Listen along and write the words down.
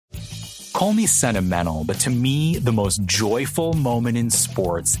Call me sentimental, but to me, the most joyful moment in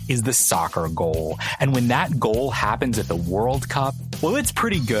sports is the soccer goal. And when that goal happens at the World Cup, well, it's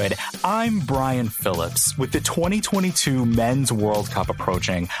pretty good. I'm Brian Phillips. With the 2022 Men's World Cup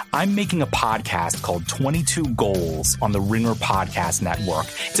approaching, I'm making a podcast called 22 Goals on the Ringer Podcast Network.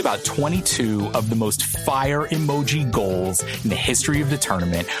 It's about 22 of the most fire emoji goals in the history of the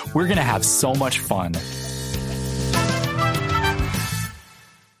tournament. We're going to have so much fun.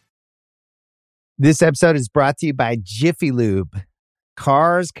 This episode is brought to you by Jiffy Lube.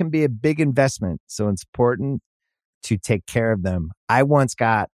 Cars can be a big investment, so it's important to take care of them. I once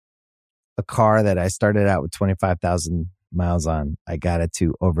got a car that I started out with 25,000 miles on. I got it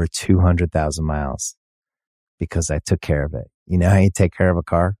to over 200,000 miles because I took care of it. You know how you take care of a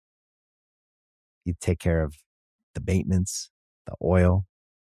car? You take care of the maintenance, the oil,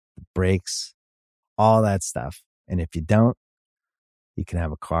 the brakes, all that stuff. And if you don't, you can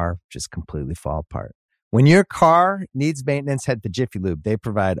have a car just completely fall apart. When your car needs maintenance, head to Jiffy Lube. They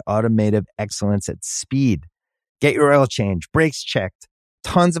provide automotive excellence at speed. Get your oil change, brakes checked,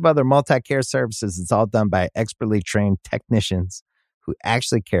 tons of other multi-care services. It's all done by expertly trained technicians who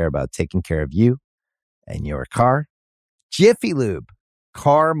actually care about taking care of you and your car. Jiffy Lube,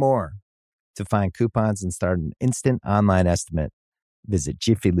 car more. To find coupons and start an instant online estimate, visit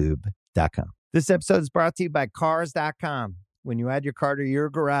jiffylube.com. This episode is brought to you by Cars.com. When you add your car to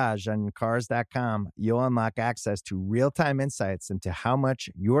your garage on Cars.com, you'll unlock access to real-time insights into how much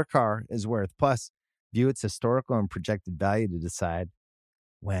your car is worth. Plus, view its historical and projected value to decide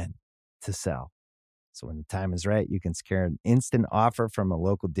when to sell. So when the time is right, you can secure an instant offer from a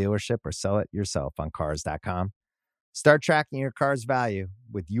local dealership or sell it yourself on Cars.com. Start tracking your car's value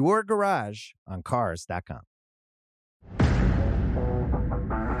with your garage on Cars.com.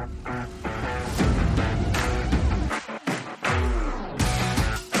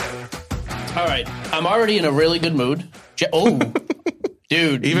 All right, I'm already in a really good mood.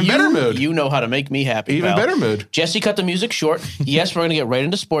 Dude. Even better mood. You know how to make me happy, Even pal. better mood. Jesse cut the music short. Yes, we're going to get right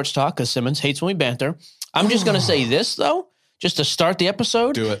into sports talk because Simmons hates when we banter. I'm just going to say this, though, just to start the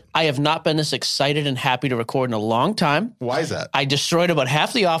episode. Do it. I have not been this excited and happy to record in a long time. Why is that? I destroyed about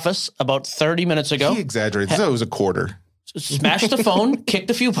half the office about 30 minutes ago. He exaggerated. So it was a quarter. Smashed the phone, kicked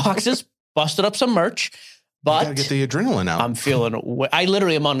a few boxes, busted up some merch. But You gotta get the adrenaline out. I'm feeling, I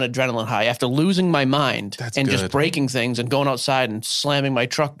literally am on an adrenaline high after losing my mind and just breaking things and going outside and slamming my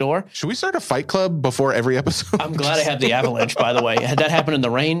truck door. Should we start a fight club before every episode? I'm glad I have the avalanche, by the way. Had that happened in the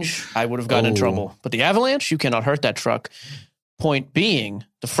range, I would have gotten in trouble. But the avalanche, you cannot hurt that truck. Point being,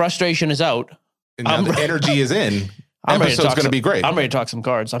 the frustration is out. And now the energy is in. Episode's going to be great. I'm ready to talk some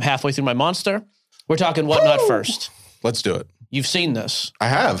cards. I'm halfway through my monster. We're talking Whatnot first. Let's do it. You've seen this. I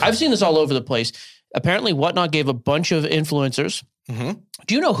have. I've seen this all over the place. Apparently, Whatnot gave a bunch of influencers. Mm-hmm.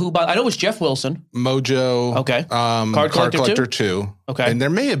 Do you know who? I know it was Jeff Wilson. Mojo. Okay. Card Collector 2. Okay. And there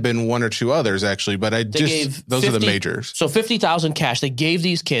may have been one or two others, actually, but those are the majors. So 50,000 cash. They gave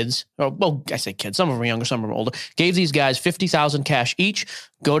these kids, I say kids, some of them are younger, some of them are older, gave these guys 50,000 cash each,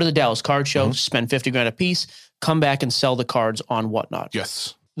 go to the Dallas card show, spend 50 grand a piece, come back and sell the cards on Whatnot.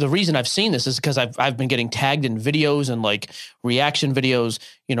 Yes. The reason I've seen this is because I've been getting tagged in videos and like reaction videos,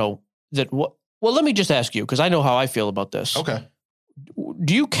 Well, let me just ask you, because I know how I feel about this. Okay.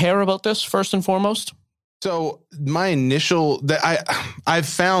 Do you care about this first and foremost? So I've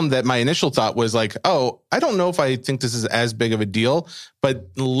found that my initial thought was like, I don't know if I think this is as big of a deal, but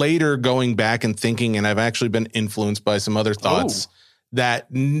later going back and thinking, and I've actually been influenced by some other thoughts that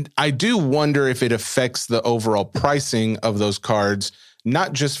I do wonder if it affects the overall pricing of those cards,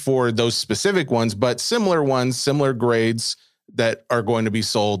 not just for those specific ones, but similar ones, similar grades that are going to be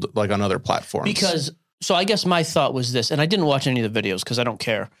sold like on other platforms. So I guess my thought was this, and I didn't watch any of the videos because I don't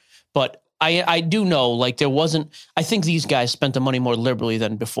care, but I do know like I think these guys spent the money more liberally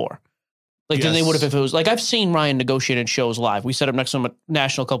than before. Than they would have if it was like, I've seen Ryan negotiated shows live. We set up next to him at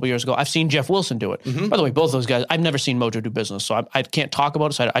National a couple years ago. I've seen Jeff Wilson do it. Mm-hmm. By the way, both those guys, I've never seen Mojo do business, so I can't talk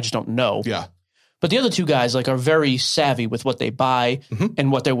about it, so I just don't know. Yeah. But the other two guys are very savvy with what they buy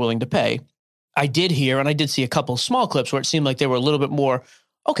and what they're willing to pay. I did hear, and I did see a couple small clips where it seemed like they were a little bit more,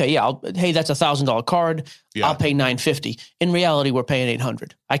 okay, yeah, hey, that's $1,000 card. Yeah. I'll pay $950. In reality, we're paying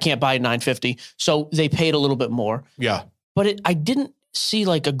 $800. I can't buy $950. So they paid a little bit more. Yeah. But I didn't see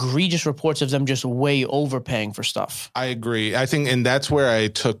like egregious reports of them just way overpaying for stuff. I agree. I think, and that's where I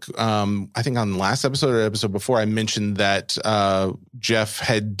took, I think on the last episode or episode before, I mentioned that Jeff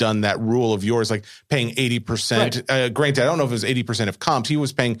had done that rule of yours, like paying 80%. Right. Granted, I don't know if it was 80% of comps. He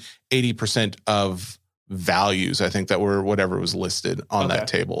was paying 80% of values, I think, that were whatever was listed on that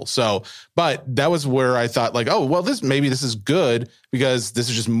table. So, but that was where I thought like, oh, well, this is good because this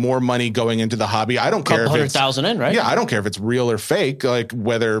is just more money going into the hobby. I don't care if it's $100,000 in, right? Yeah. I don't care if it's real or fake, like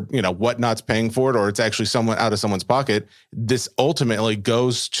whether, Whatnot's paying for it or it's actually someone out of someone's pocket. This ultimately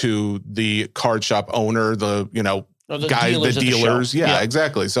goes to the card shop owner, the dealers. Yeah,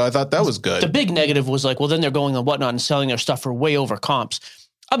 exactly. So I thought that was good. The big negative was like, well, then they're going on Whatnot and selling their stuff for way over comps.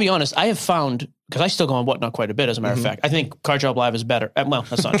 I'll be honest, I have found, because I still go on Whatnot quite a bit, as a matter of fact, I think Card Shop Live is better. Well,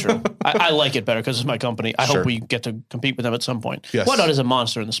 that's not true. I like it better because it's my company. I hope we get to compete with them at some point. Yes. Whatnot is a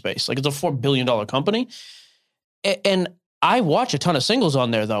monster in the space. Like, it's a $4 billion company. And I watch a ton of singles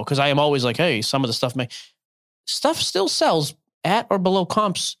on there, though, because I am always like, hey, some of the stuff still sells at or below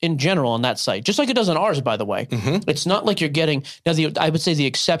comps in general on that site, just like it does on ours, by the way. It's not like you're getting, now I would say the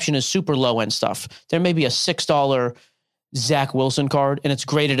exception is super low end stuff. There may be a $6 Zach Wilson card and it's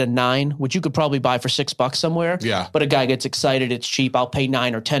graded a 9, which you could probably buy for $6 somewhere. Yeah. But a guy gets excited, it's cheap, I'll pay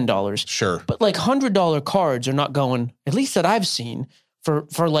 $9 or $10. Sure. But like $100 cards are not going, at least that I've seen,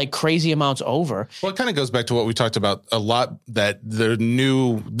 for like crazy amounts over. Well, it kind of goes back to what we talked about a lot, that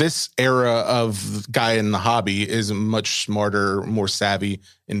this era of guy in the hobby is a much smarter, more savvy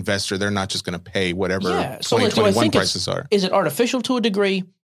investor. They're not just going to pay whatever 2021 prices are. Is it artificial to a degree?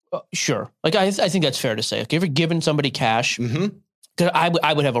 Sure. Like, I think that's fair to say. Like, if you're giving somebody cash, because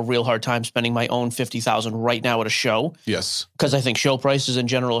I would have a real hard time spending my own $50,000 right now at a show. Yes. Because I think show prices in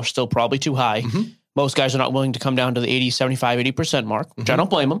general are still probably too high. Most guys are not willing to come down to the 80, 75, 80% mark, which I don't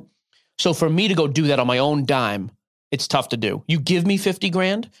blame them. So for me to go do that on my own dime, it's tough to do. You give me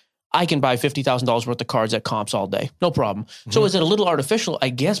 $50,000, I can buy $50,000 worth of cards at comps all day. No problem. So is it a little artificial? I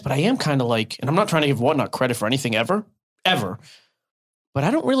guess, but I am kind of like, and I'm not trying to give Whatnot credit for anything ever. But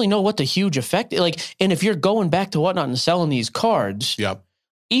I don't really know what the huge effect, and if you're going back to Whatnot and selling these cards,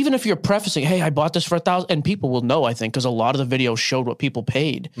 even if you're prefacing, hey, I bought this for $1,000, and people will know, I think, because a lot of the videos showed what people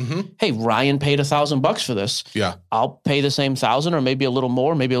paid. Hey, Ryan paid $1,000 for this. Yeah. I'll pay the same 1,000 or maybe a little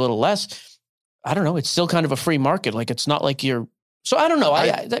more, maybe a little less. I don't know. It's still kind of a free market. Like, it's not like so I don't know.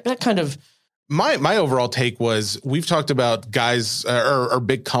 That kind of. My overall take was, we've talked about guys or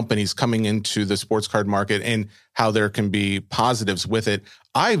big companies coming into the sports card market and how there can be positives with it.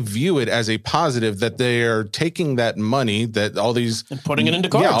 I view it as a positive that they are taking that money that all these and putting it into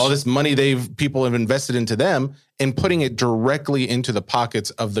cards. Yeah, all this money people have invested into them and putting it directly into the pockets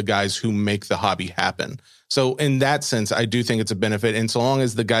of the guys who make the hobby happen. So in that sense, I do think it's a benefit. And so long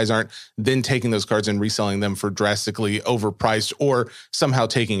as the guys aren't then taking those cards and reselling them for drastically overpriced or somehow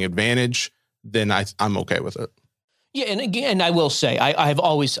taking advantage, then I'm okay with it. Yeah, and again, I will say, I've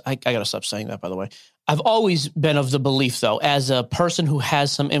always, I got to stop saying that, by the way. I've always been of the belief, though, as a person who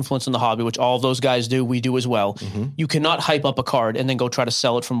has some influence in the hobby, which all of those guys do, we do as well, you cannot hype up a card and then go try to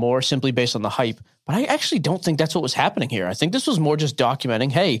sell it for more simply based on the hype. But I actually don't think that's what was happening here. I think this was more just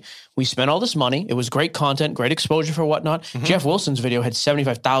documenting, hey, we spent all this money. It was great content, great exposure for Whatnot. Jeff Wilson's video had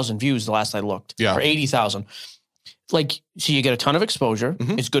 75,000 views the last I looked, or 80,000. Like, so you get a ton of exposure.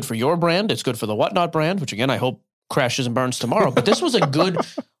 It's good for your brand. It's good for the Whatnot brand, which again, I hope crashes and burns tomorrow. But this was a good,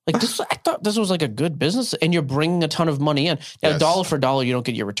 I thought this was like a good business, and you're bringing a ton of money in. Now, dollar for dollar, you don't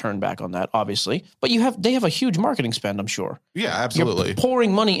get your return back on that, obviously. But they have a huge marketing spend, I'm sure. Yeah, absolutely. You're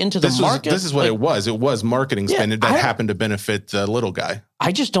pouring money into the market. This is what it was. It was marketing spend that happened to benefit the little guy.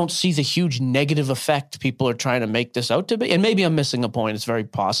 I just don't see the huge negative effect people are trying to make this out to be. And maybe I'm missing a point. It's very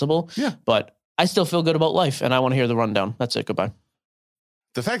possible. Yeah. But I still feel good about life, and I want to hear the rundown. That's it. Goodbye.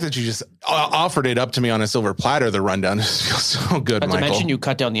 The fact that you just offered it up to me on a silver platter, the rundown, just feels so good, Michael. Not to mention you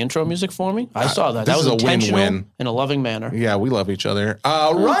cut down the intro music for me. I saw that. That was intentional, win-win. In a loving manner. Yeah, we love each other.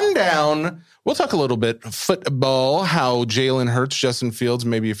 Rundown. We'll talk a little bit football, how Jalen Hurts, Justin Fields,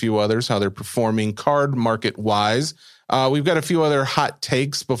 maybe a few others, how they're performing card market-wise. We've got a few other hot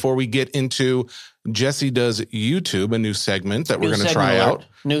takes before we get into Jesse Does YouTube, a new segment that we're going to try out.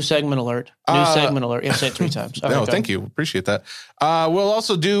 New segment alert. New segment alert. Yeah, say it 3 times. No, thank you. Appreciate that. We'll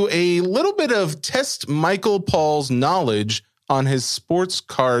also do a little bit of test Michael Paul's knowledge on his sports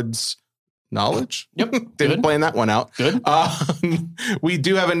cards knowledge. Yep. Didn't plan that one out. Good. We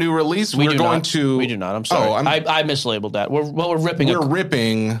do have a new release. We do not. I'm sorry. I mislabeled that. We're ripping. We're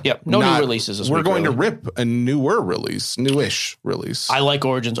ripping. Yep. No new releases this week. We're going to rip a newish release. I like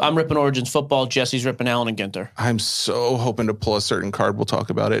Origins. I'm ripping Origins football. Jesse's ripping Allen and Ginter. I'm so hoping to pull a certain card. We'll talk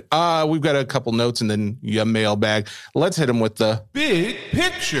about it. We've got a couple notes and then your mailbag. Let's hit them with the big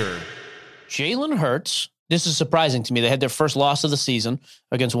picture. Jalen Hurts. This is surprising to me. They had their first loss of the season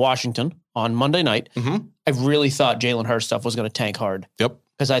against Washington on Monday night. I really thought Jalen Hurts stuff was going to tank hard. Yep.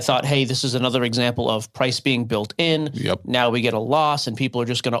 because I thought, hey, this is another example of price being built in. Yep. Now we get a loss and people are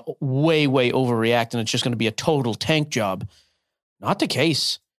just going to way overreact and it's just going to be a total tank job. Not the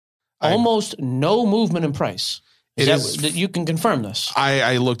case. Almost no movement in price. You can confirm this.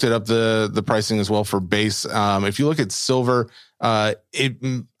 I looked it up, the pricing as well for base. If you look at silver, both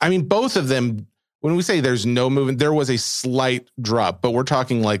of them, when we say there's no movement, there was a slight drop, but we're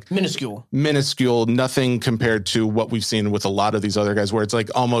talking like minuscule, nothing compared to what we've seen with a lot of these other guys where it's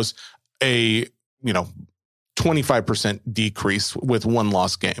like almost a, 25% decrease with one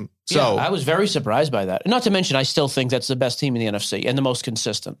lost game. So I was very surprised by that. Not to mention, I still think that's the best team in the NFC and the most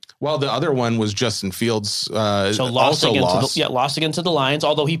consistent. Well, the other one was Justin Fields. Lost against the Lions,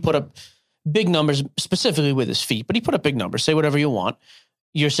 although he put up big numbers specifically with his feet, but he put up big numbers. Say whatever you want.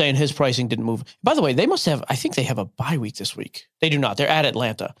 You're saying his pricing didn't move. By the way, I think they have a bye week this week. They do not. They're at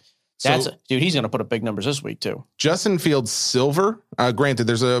Atlanta. Dude, he's going to put up big numbers this week too. Justin Fields silver, granted,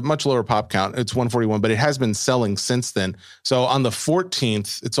 there's a much lower pop count. It's 141, but it has been selling since then. So on the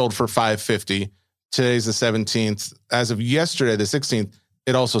 14th, it sold for $550. Today's the 17th. As of yesterday, the 16th,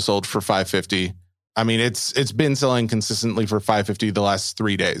 it also sold for $550. I mean, it's been selling consistently for $550 the last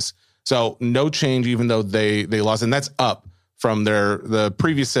 3 days. So no change, even though they lost, and that's up from the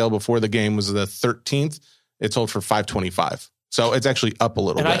previous sale before the game was the 13th. It sold for $525. So it's actually up a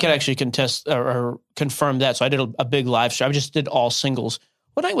little bit. And I can actually contest or confirm that. So I did a big live show. I just did all singles.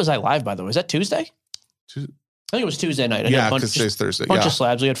 What night was I live, by the way? Was that Tuesday? I think it was Tuesday night. Because today's Thursday. Bunch of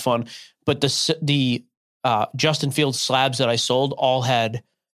slabs. We had fun. But the Justin Fields slabs that I sold all had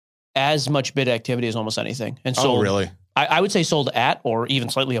as much bid activity as almost anything. And sold, oh, really? I would say sold at or even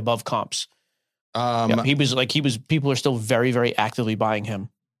slightly above comps. People are still very, very actively buying him.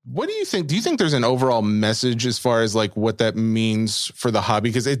 What do you think? Do you think there's an overall message as far as like what that means for the hobby?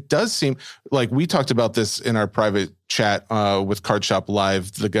 Because it does seem like we talked about this in our private chat with Card Shop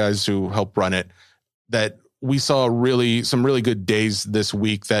Live, the guys who help run it, that we saw some really good days this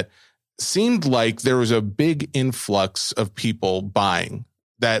week that seemed like there was a big influx of people buying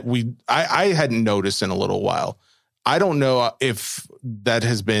that I hadn't noticed in a little while. I don't know if that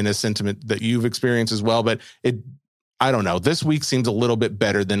has been a sentiment that you've experienced as well, but I don't know. This week seems a little bit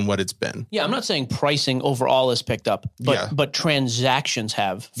better than what it's been. Yeah, I'm not saying pricing overall has picked up, but transactions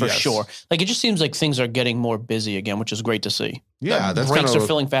have for sure. Like it just seems like things are getting more busy again, which is great to see. Yeah, that's breaks are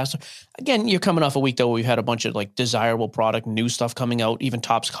filling faster. Again, you're coming off a week though where we've had a bunch of like desirable product, new stuff coming out. Even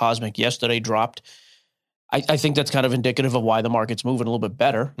Topps Cosmic yesterday dropped. I think that's kind of indicative of why the market's moving a little bit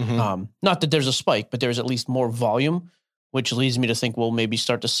better. Mm-hmm. Not that there's a spike, but there's at least more volume, which leads me to think we'll maybe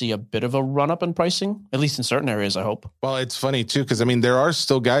start to see a bit of a run-up in pricing, at least in certain areas, I hope. Well, it's funny, too, because, I mean, there are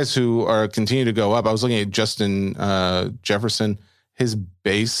still guys who are continue to go up. I was looking at Justin Jefferson, his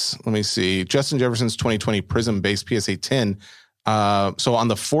base. Let me see. Justin Jefferson's 2020 Prism base PSA 10. So on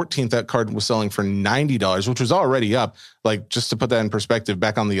the 14th, that card was selling for $90, which was already up. Like, just to put that in perspective,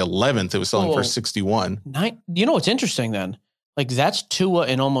 back on the 11th, it was selling for $61. You know what's interesting, then? Like, that's Tua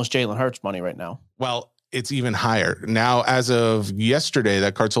and almost Jalen Hurts money right now. Well, it's even higher. Now, as of yesterday,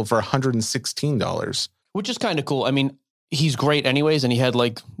 that card sold for $116. Which is kind of cool. I mean, he's great anyways, and he had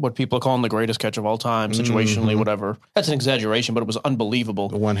like what people are calling the greatest catch of all time, situationally, whatever. That's an exaggeration, but it was unbelievable.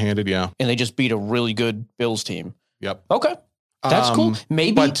 One-handed, yeah. And they just beat a really good Bills team. Yep. Okay. That's cool.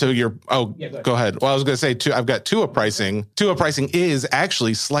 Maybe. But to your, go ahead. Well, I was going to say, I've got Tua pricing. Tua pricing is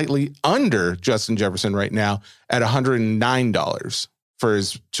actually slightly under Justin Jefferson right now at $109 for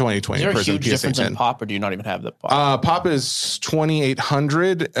his 2020. Is there a huge difference in pop, or do you not even have the pop? Pop is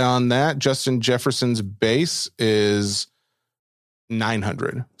 2,800 on that. Justin Jefferson's base is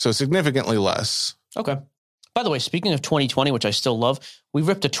 900, so significantly less. Okay. By the way, speaking of 2020, which I still love, we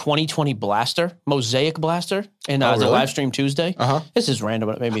ripped a 2020 blaster, Mosaic blaster, in the live stream Tuesday. This is random,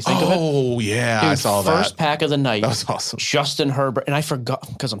 but it made me think of it. Oh, yeah, dude, I saw that. First pack of the night. That was awesome. Justin Herbert, and I forgot,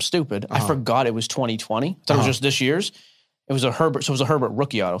 because I'm stupid, I forgot it was 2020. I thought it was just this year's. It was a Herbert, so it was a Herbert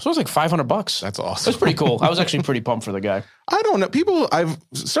rookie auto. So it was like $500. That's awesome. It was pretty cool. I was actually pretty pumped for the guy. I don't know. I've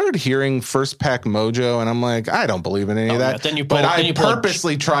started hearing first pack mojo, and I'm like, I don't believe in any of that. Yeah. But I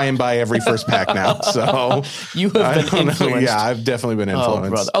purposely try and buy every first pack now. So you have been influenced. Yeah, I've definitely been influenced. Oh,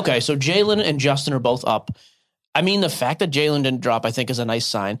 brother. Okay, so Jalen and Justin are both up. I mean, the fact that Jalen didn't drop, I think, is a nice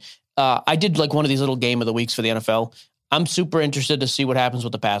sign. I did like one of these little game of the weeks for the NFL. I'm super interested to see what happens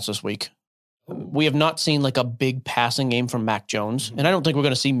with the Pats this week. We have not seen like a big passing game from Mac Jones, and I don't think we're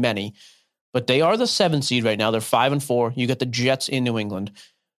going to see many, but they are the 7th seed right now. They're 5-4. You got the Jets in New England.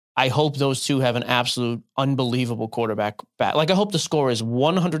 I hope those two have an absolute unbelievable quarterback bat. Like, I hope the score is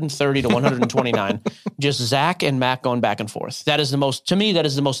 130 to 129. Just Zach and Mac going back and forth. That is the most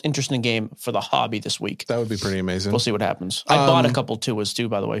interesting game for the hobby this week. That would be pretty amazing. We'll see what happens. I bought a couple Tuas too,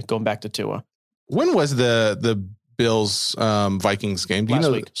 by the way, going back to Tua. When was the Bills Vikings game? Do you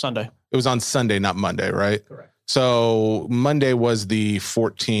know? Week, Sunday. It was on Sunday, not Monday, right? Correct. So Monday was the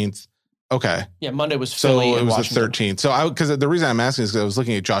 14th. Okay. Yeah, Monday was Philly. So it was Washington. the 13th. So because the reason I'm asking is because I was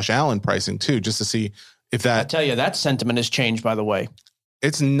looking at Josh Allen pricing too, just to see if that. I tell you, that sentiment has changed, by the way.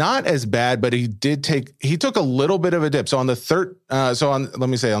 It's not as bad, but he took a little bit of a dip. So on the let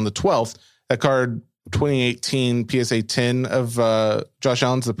me say on the 12th, that card 2018 PSA 10 of Josh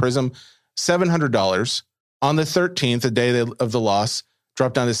Allen's The Prism, $700. On the 13th, the day of the loss,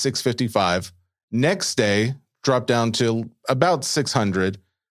 dropped down to $655. Next day, dropped down to about $600.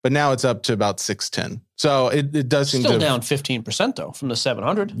 But now it's up to about $610. So it does seem still down 15% though from the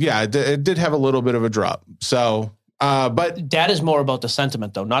 700. Yeah, it did have a little bit of a drop. So, but that is more about the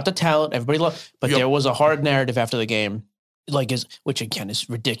sentiment though, not the talent. Everybody loves, but there was a hard narrative after the game, which again is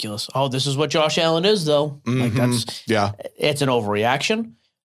ridiculous. Oh, this is what Josh Allen is though. Like it's an overreaction.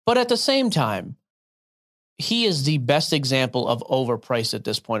 But at the same time, he is the best example of overpriced at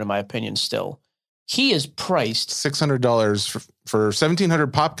this point, in my opinion. Still. He is priced $600 for 1,700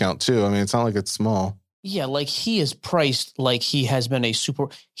 pop count too. I mean, it's not like it's small. Yeah, like he is priced like he has been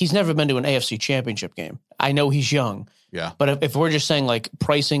he's never been to an AFC championship game. I know he's young. Yeah. But if we're just saying like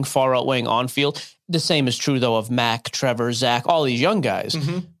pricing far outweighing on field, the same is true though of Mac, Trevor, Zach, all these young guys.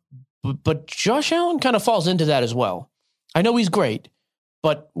 Mm-hmm. But Josh Allen kind of falls into that as well. I know he's great,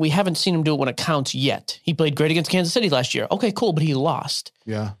 but we haven't seen him do it when it counts yet. He played great against Kansas City last year. Okay, cool, but he lost.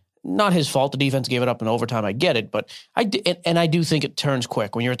 Yeah. Not his fault. The defense gave it up in overtime. I get it, but I do think it turns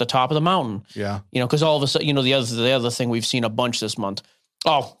quick when you're at the top of the mountain. Yeah, because all of a sudden, the other thing we've seen a bunch this month.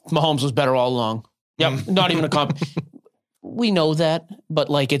 Oh, Mahomes was better all along. Yep, not even a comp. We know that, but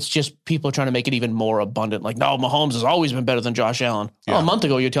like it's just people trying to make it even more abundant. Like, no, Mahomes has always been better than Josh Allen. Yeah. Oh, a month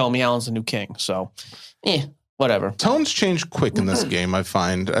ago, you're telling me Allen's the new king. So, whatever. Tones change quick in this game. I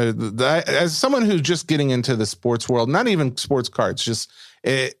find as someone who's just getting into the sports world, not even sports cards, just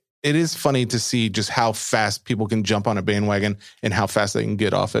it is funny to see just how fast people can jump on a bandwagon and how fast they can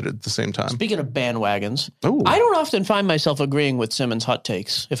get off it at the same time. Speaking of bandwagons, Ooh. I don't often find myself agreeing with Simmons' hot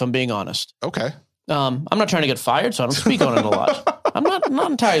takes, if I'm being honest. Okay. I'm not trying to get fired, so I don't speak on it a lot. I'm not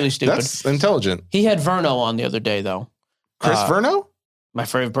entirely stupid. That's intelligent. He had Verno on the other day, though. Chris Verno? My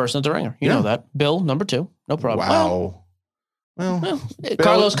favorite person at the Ringer. You know that. Bill, number 2. No problem. Wow. Well,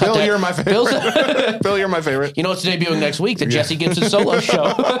 Carlos cut Bill, you're my favorite. Bill, you're my favorite. You know what's debuting next week? The Jesse Gibson solo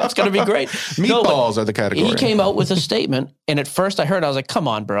show. It's going to be great. Meatballs are the category. He came out with a statement, and at first I heard, I was like, come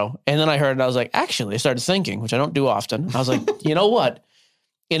on, bro. And then I heard, and I was like, actually, I started thinking, which I don't do often. I was like, you know what?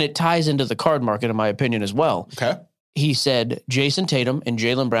 And it ties into the card market, in my opinion, as well. Okay. He said Jason Tatum and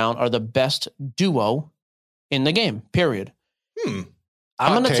Jaylen Brown are the best duo in the game, period. I'm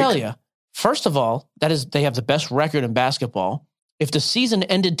going to tell you, first of all, they have the best record in basketball. If the season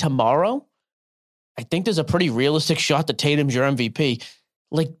ended tomorrow, I think there's a pretty realistic shot that Tatum's your MVP.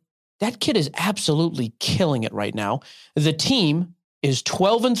 Like, that kid is absolutely killing it right now. The team is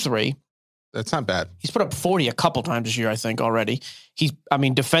 12-3. That's not bad. He's put up 40 a couple times this year, I think, already.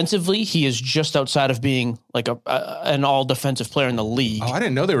 Defensively, he is just outside of being like an all-defensive player in the league. Oh, I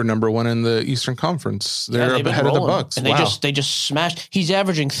didn't know they were number 1 in the Eastern Conference. They're up ahead of the Bucks. And they just smashed. He's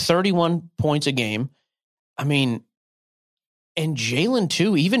averaging 31 points a game. I mean, and Jaylen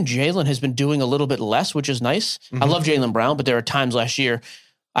too. Even Jaylen has been doing a little bit less, which is nice. I love Jaylen Brown, but there are times last year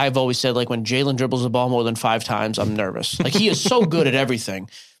I've always said, like, when Jaylen dribbles the ball more than 5 times, I'm nervous. Like, he is so good at everything,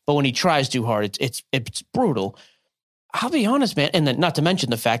 but when he tries too hard, it's brutal. I'll be honest, man. And then not to mention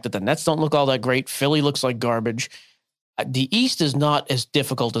the fact that the Nets don't look all that great. Philly looks like garbage. The East is not as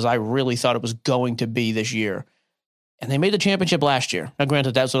difficult as I really thought it was going to be this year. And they made the championship last year. Now,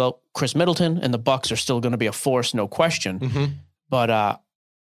 granted, that's without Chris Middleton, and the Bucks are still going to be a force, no question. But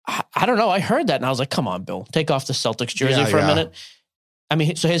I don't know. I heard that, and I was like, come on, Bill. Take off the Celtics jersey for a minute. I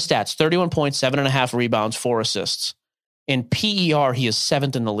mean, so his stats, 31 points, 7.5 rebounds, 4 assists. In PER, he is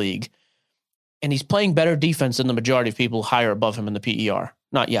 7th in the league. And he's playing better defense than the majority of people higher above him in the PER.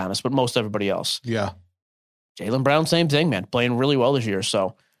 Not Giannis, but most everybody else. Yeah. Jaylen Brown, same thing, man. Playing really well this year.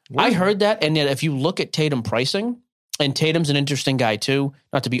 So I heard that, and yet if you look at Tatum pricing, and Tatum's an interesting guy too,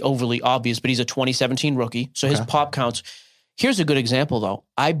 not to be overly obvious, but he's a 2017 rookie. So his pop counts. Here's a good example, though.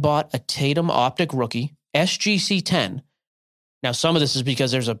 I bought a Tatum Optic rookie, SGC 10. Now, some of this is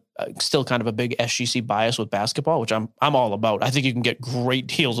because there's still kind of a big SGC bias with basketball, which I'm all about. I think you can get great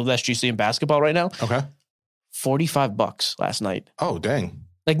deals with SGC in basketball right now. Okay. $45 last night. Oh, dang.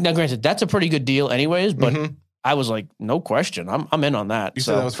 Like, now granted, that's a pretty good deal anyways, but I was like, no question. I'm in on that. You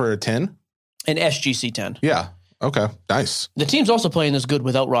said that was for a 10? An SGC 10. Yeah. Okay. Nice. The team's also playing this good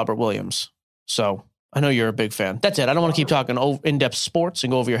without Robert Williams. So I know you're a big fan. That's it. I don't want to keep talking in-depth sports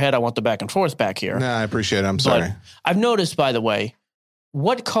and go over your head. I want the back and forth back here. No, I appreciate it. I'm sorry. But I've noticed, by the way,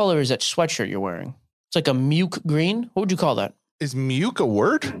 what color is that sweatshirt you're wearing? It's like a muke green. What would you call that? Is muke a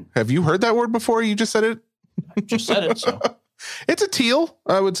word? Have you heard that word before? You just said it? I just said it, so. It's a teal,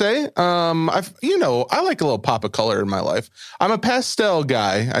 I would say. I like a little pop of color in my life. I'm a pastel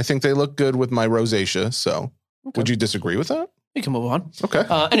guy. I think they look good with my rosacea. So would you disagree with that? We can move on. Okay.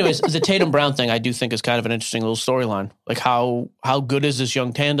 Anyways, the Tatum Brown thing, I do think is kind of an interesting little storyline. Like, how good is this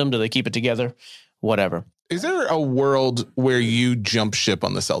young tandem? Do they keep it together? Whatever. Is there a world where you jump ship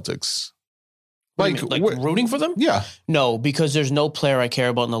on the Celtics? Like rooting for them? Yeah. No, because there's no player I care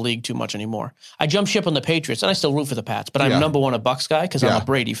about in the league too much anymore. I jump ship on the Patriots, and I still root for the Pats, but I'm number one a Bucks guy because I'm a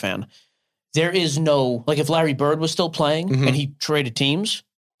Brady fan. There is no, like, if Larry Bird was still playing and he traded teams,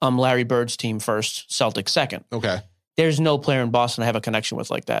 I'm Larry Bird's team first, Celtics second. Okay. There's no player in Boston I have a connection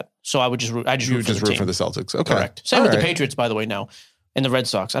with like that. So I would just root. root for the Celtics. Okay. Correct. Same with the Patriots, by the way, now. And the Red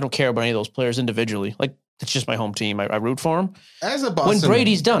Sox. I don't care about any of those players individually. Like, it's just my home team. I root for them. As a Boston, when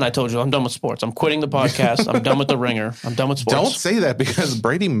Brady's done, I told you, I'm done with sports. I'm quitting the podcast. I'm done with the Ringer. I'm done with sports. Don't say that because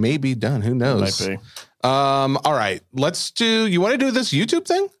Brady may be done. Who knows? Might be. All right. You want to do this YouTube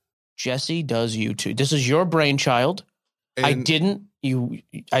thing? Jesse does YouTube. This is your brainchild. I didn't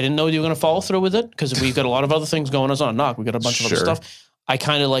know you were going to follow through with it because we've got a lot of other things going on Knock. We've got a bunch of other stuff. I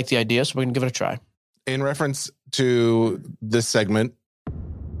kind of like the idea, so we're going to give it a try. In reference to this segment.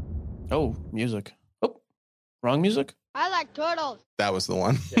 Oh, music. Oh, wrong music? I like turtles. That was the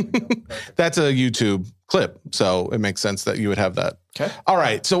one. That's a YouTube clip, so it makes sense that you would have that. Okay. All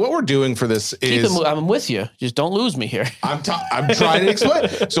right. So what we're doing for this is... I'm with you. Just don't lose me here. I'm trying to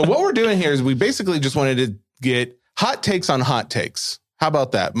explain. So what we're doing here is we basically just wanted to get hot takes on hot takes. How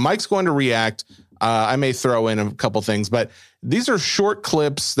about that? Mike's going to react. I may throw in a couple things, but these are short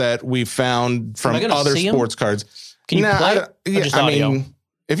clips that we found from other sports cards. Can you play it? Just audio?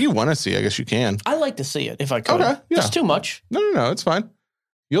 If you want to see, I guess you can. I like to see it if I could. Okay, yeah. That's too much. No, it's fine.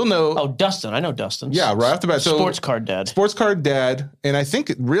 You'll know. Oh, Dustin. I know Dustin. Yeah, right off the bat. So, Sports Card Dad. Sports Card Dad. And I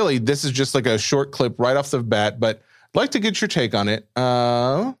think really this is just like a short clip right off the bat, but I'd like to get your take on it.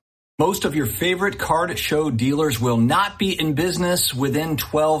 Most of your favorite card show dealers will not be in business within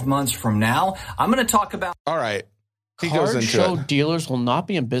 12 months from now. I'm going to talk about... All right. Card show dealers will not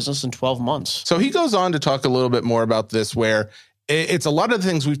be in business in 12 months. So he goes on to talk a little bit more about this, where it's a lot of the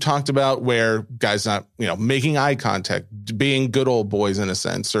things we've talked about where guys not, making eye contact, being good old boys in a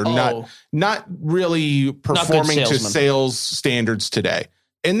sense, or not really performing to sales standards today.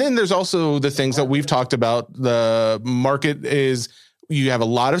 And then there's also the things that we've talked about. The market is... You have a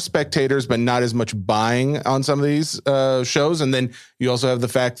lot of spectators, but not as much buying on some of these shows. And then you also have the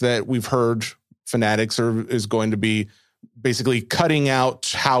fact that we've heard Fanatics is going to be basically cutting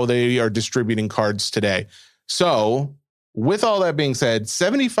out how they are distributing cards today. So with all that being said,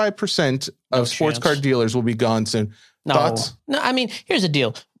 75% of sports card dealers will be gone soon. Thoughts? No, I mean, here's the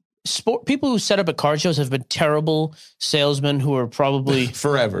deal. People who set up at card shows have been terrible salesmen who are probably...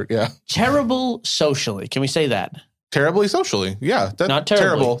 Forever, yeah. Terrible socially. Can we say that? Terribly socially. Yeah. Not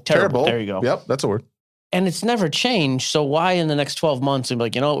terrible. Terrible. There you go. Yep. That's a word. And it's never changed. So why in the next 12 months, I'm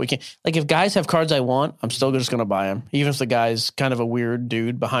like, we can't, like, if guys have cards I want, I'm still just going to buy them. Even if the guy's kind of a weird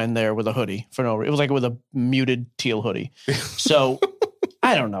dude behind there with a hoodie for no reason. It was like with a muted teal hoodie. So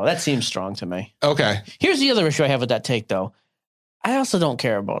I don't know. That seems strong to me. Okay. Here's the other issue I have with that take though. I also don't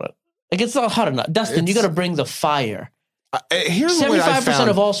care about it. Like, it's not hot enough. Dustin, you got to bring the fire. Here's 75%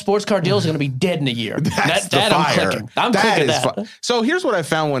 of all sports card deals are going to be dead in a year. That I'm clicking. I'm clicking that. So here's what I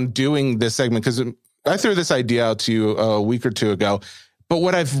found when doing this segment, because I threw this idea out to you a week or two ago. But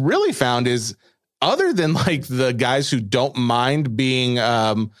what I've really found is, other than like the guys who don't mind being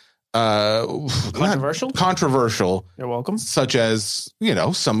controversial, you're welcome. Such as,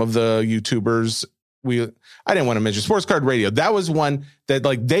 some of the YouTubers. I didn't want to mention Sports Card Radio. That was one that,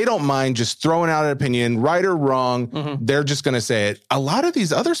 like, they don't mind just throwing out an opinion, right or wrong. Mm-hmm. They're just going to say it. A lot of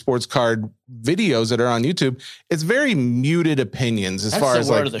these other sports card videos that are on YouTube, it's very muted opinions as far as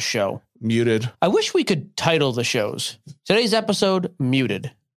the word of the show. Muted. I wish we could title the shows. Today's episode,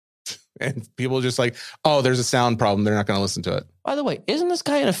 Muted. And people just like, oh, there's a sound problem. They're not going to listen to it. By the way, isn't this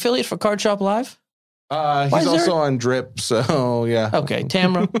guy an affiliate for Card Shop Live? He's also on Drip, so yeah. Okay,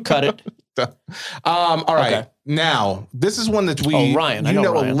 Tamra, cut it. All right. Okay. Now, this is one that Ryan. I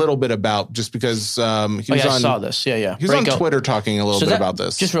know Ryan. a little bit about just because he was I saw this. Yeah. He was on Twitter talking a little bit about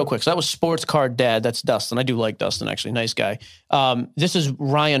this. Just real quick. So that was Sports Card Dad. That's Dustin. I do like Dustin, actually. Nice guy. This is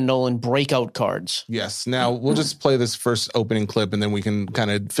Ryan Nolan breakout cards. Yes. Now, we'll just play this first opening clip and then we can kind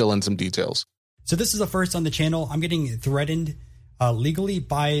of fill in some details. So this is the first on the channel. I'm getting threatened legally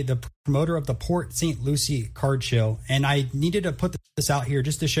by the promoter of the Port St. Lucie card show. And I needed to put this out here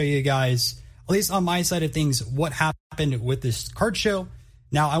just to show you guys, at least on my side of things, what happened with this card show.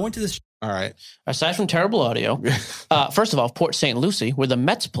 Now, I went to this. All right. Aside from terrible audio, first of all, Port St. Lucie, where the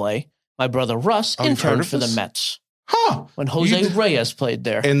Mets play, my brother Russ interned for the Mets. Huh. When Jose Reyes played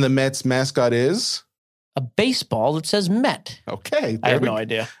there. And the Mets mascot is? A baseball that says Met. Okay. I have no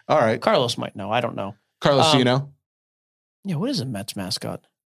idea. All right. Carlos might know. I don't know. Carlos, do you know? Yeah, what is a Mets mascot?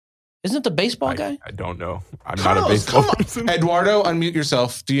 Isn't it the baseball guy? I don't know. I'm Carlos, not a baseball person. Eduardo, unmute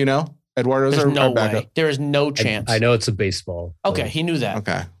yourself. Do you know? Eduardo's There's no backup. way. There is no chance. I know it's a baseball. Okay, he knew that.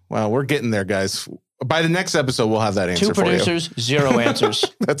 Okay. Well, we're getting there, guys. By the next episode, we'll have that answer Two producers, for you. 0 answers.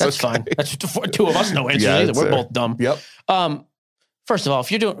 That's okay. fine. That's two of us no answers either. We're both dumb. Yep. First of all, if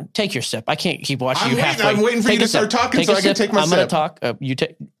you're doing, take your sip. I can't keep watching you halfway. I'm waiting for you to start talking so I can take my sip. I'm going to talk. You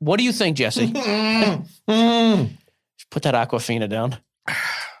take. What do you think, Jesse? Put that Aquafina down.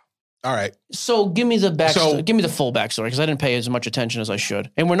 All right. So give me the give me the full backstory because I didn't pay as much attention as I should.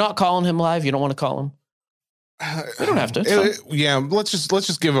 And we're not calling him live. You don't want to call him? We don't have to. Yeah, let's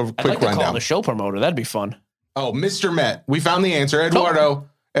just give a quick I'd like to rundown. call the show promoter. That'd be fun. Oh, Mr. Met. We found the answer. Eduardo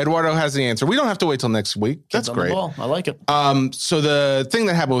has the answer. We don't have to wait till next week. That's great. I like it. So the thing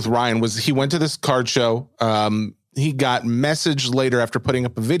that happened with Ryan was he went to this card show. He got messaged later after putting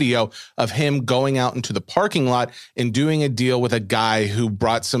up a video of him going out into the parking lot and doing a deal with a guy who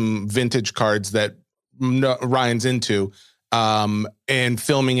brought some vintage cards that Ryan's into, and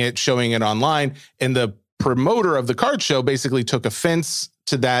filming it, showing it online. And the promoter of the card show basically took offense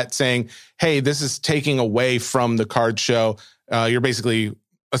to that, saying, hey, this is taking away from the card show. You're basically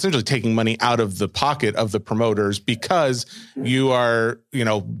essentially taking money out of the pocket of the promoters because you are,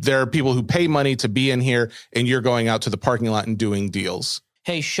 there are people who pay money to be in here and you're going out to the parking lot and doing deals.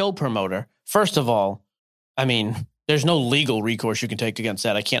 Hey, show promoter. First of all, I mean, there's no legal recourse you can take against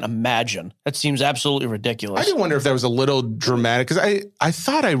that. I can't imagine. That seems absolutely ridiculous. I do wonder if that was a little dramatic because I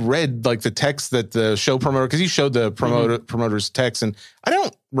thought I read like the text that the show promoter, because he showed the promoter's text, and I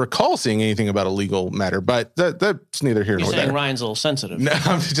don't recall seeing anything about a legal matter, but that's neither here nor there. You're saying Ryan's a little sensitive. No,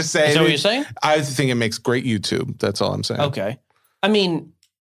 I'm just saying. Is that what you're saying? I think it makes great YouTube. That's all I'm saying. Okay. I mean,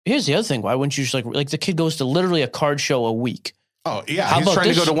 here's the other thing. Why wouldn't you just like the kid goes to literally a card show a week? Oh, yeah. He's trying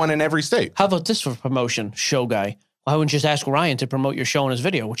to go to one in every state. How about this for promotion, show guy? Why wouldn't you just ask Ryan to promote your show in his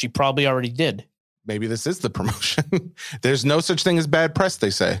video, which he probably already did? Maybe this is the promotion. There's no such thing as bad press, they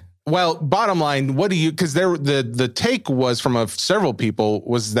say. Well, bottom line, what do you, because the take was from several people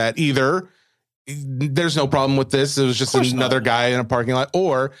was that either there's no problem with this, it was just another guy in a parking lot,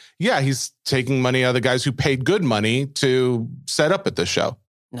 or yeah, he's taking money out of the guys who paid good money to set up at the show.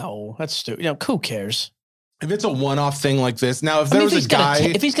 No, that's stupid. Who cares? If it's a one-off thing like this, now if there was a guy,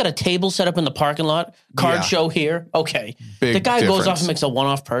 if he's got a table set up in the parking lot, card show here, okay. Big the guy difference. goes off and makes a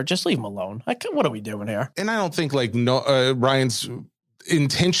one-off purchase. Leave him alone. What are we doing here? And I don't think Ryan's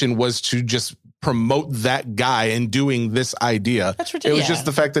intention was to just promote that guy and doing this idea. That's ridiculous. It was just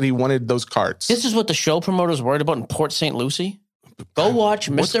the fact that he wanted those cards. This is what the show promoter's worried about in Port St. Lucie. Go watch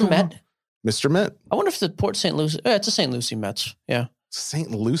Mr. Met. Mr. Met. I wonder if the Port St. Lucie. It's a St. Lucie Mets. Yeah.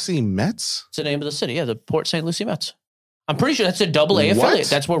 St. Lucie Mets? It's the name of the city. Yeah, the Port St. Lucie Mets. I'm pretty sure that's a AA affiliate.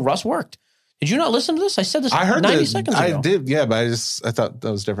 That's where Russ worked. Did you not listen to this? I said this 90 seconds ago. I did, yeah, but I thought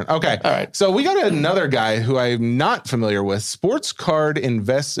that was different. Okay. All right. So we got another guy who I'm not familiar with. Sports Card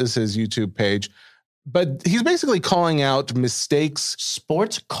Invest is his YouTube page, but he's basically calling out mistakes.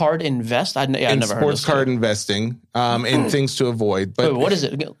 Sports Card Invest? I've never heard of Sports Card Investing and things to avoid. But wait, what is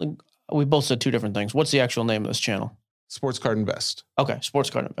it? We both said two different things. What's the actual name of this channel? Sports Card Invest. Okay, Sports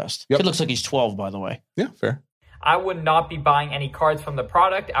Card Invest. Yep. Kid looks like he's 12, by the way. Yeah, fair. I would not be buying any cards from the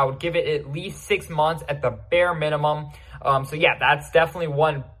product. I would give it at least 6 months at the bare minimum. So yeah, that's definitely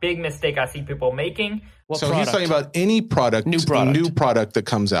one big mistake I see people making. What so product? he's talking about any product, new product that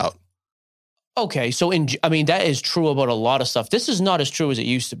comes out. Okay, so that is true about a lot of stuff. This is not as true as it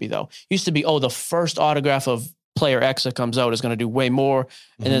used to be, though. It used to be, the first autograph of player X that comes out is going to do way more,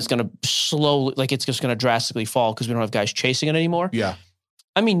 and then it's going to slowly, it's just going to drastically fall because we don't have guys chasing it anymore. Yeah.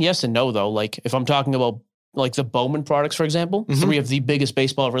 I mean, yes and no, though. Like, if I'm talking about, the Bowman products, for example, 3 of the biggest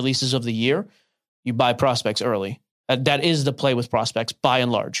baseball releases of the year, you buy prospects early. That is the play with prospects, by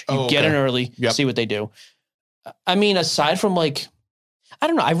and large. You get in early, see what they do. I mean, aside from, I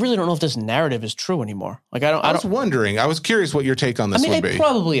don't know. I really don't know if this narrative is true anymore. Like I was wondering. I was curious what your take on this would be. It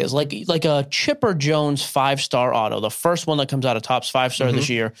probably is. Like a Chipper Jones 5-star auto, the first one that comes out of Topps 5-star this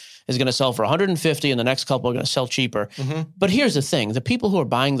year is going to sell for $150, and the next couple are going to sell cheaper. But here's the thing: the people who are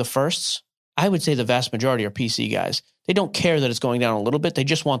buying the firsts, I would say the vast majority are PC guys. They don't care that it's going down a little bit. They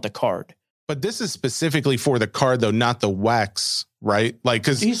just want the card. But this is specifically for the card, though, not the wax, right? Like,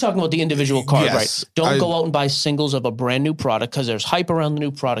 because he's talking about the individual card, yes, right? Don't go out and buy singles of a brand new product because there's hype around the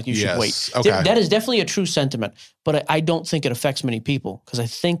new product. You should wait. Okay. That is definitely a true sentiment, but I don't think it affects many people because I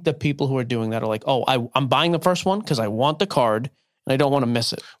think the people who are doing that are like, oh, I'm buying the first one because I want the card and I don't want to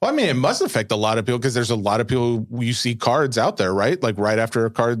miss it. Well, I mean, it must affect a lot of people because there's a lot of people you see cards out there, right? Like right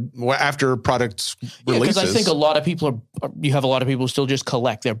after after products releases. Yeah, because I think a lot of people you have a lot of people who still just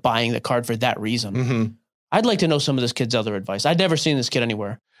collect. They're buying the card for that reason. I'd like to know some of this kid's other advice. I'd never seen this kid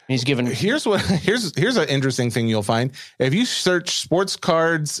anywhere. He's given. Here's an interesting thing you'll find. If you search sports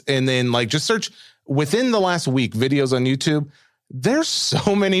cards and then like just search within the last week videos on YouTube, there's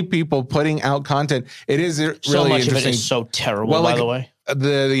so many people putting out content. It is really so much interesting. Of it is so terrible, by the way.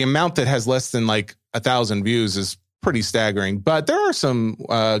 The amount that has less than like 1,000 views is pretty staggering. But there are some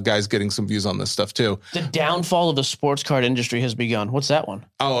guys getting some views on this stuff too. The downfall of the sports card industry has begun. What's that one?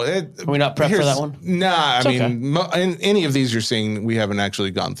 Oh, are we not prepped for that one? Nah, I mean, in any of these you're seeing, we haven't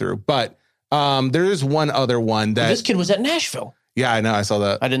actually gone through. But there is one other one that this kid was at Nashville. Yeah, I know. I saw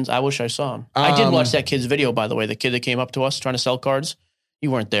that. I wish I saw him. I did watch that kid's video, by the way. The kid that came up to us trying to sell cards. You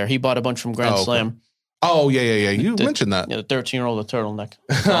weren't there. He bought a bunch from Grand Slam. Oh, yeah. You mentioned that. Yeah, the 13-year-old with turtleneck.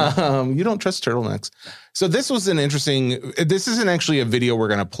 You don't trust turtlenecks. So this was an interesting. This isn't actually a video we're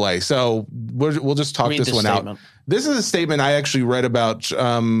going to play. So we'll just talk this one out. This is a statement I actually read about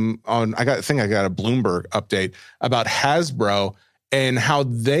I think I got a Bloomberg update about Hasbro and how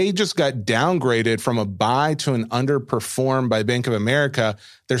they just got downgraded from a buy to an underperform by Bank of America.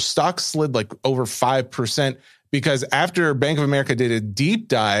 Their stock slid like over 5%. Because after Bank of America did a deep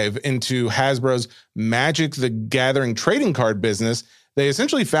dive into Hasbro's Magic the Gathering trading card business, they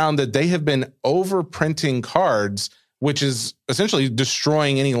essentially found that they have been overprinting cards, which is essentially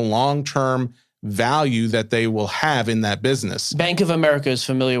destroying any long-term value that they will have in that business. Bank of America is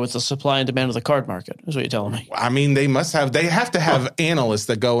familiar with the supply and demand of the card market, is what you're telling me. I mean, they have to have analysts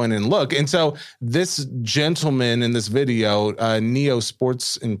that go in and look. And so this gentleman in this video, Neo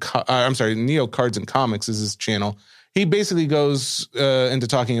Cards and Comics is his channel. He basically goes into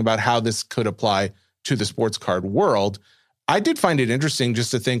talking about how this could apply to the sports card world. I did find it interesting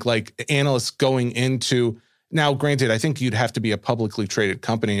just to think like analysts going into. Now, granted, I think you'd have to be a publicly traded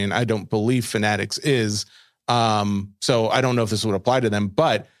company, and I don't believe Fanatics is. So I don't know if this would apply to them,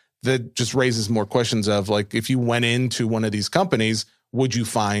 but that just raises more questions of like, if you went into one of these companies, would you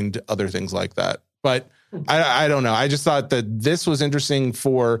find other things like that? But I don't know. I just thought that this was interesting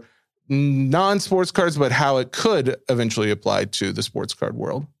for non-sports cards, but how it could eventually apply to the sports card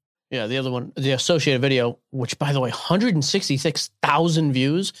world. Yeah, the other one, the associated video, which, by the way, 166,000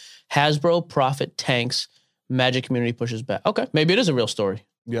 views, Hasbro profit tanks. Magic community pushes back. Okay, maybe it is a real story.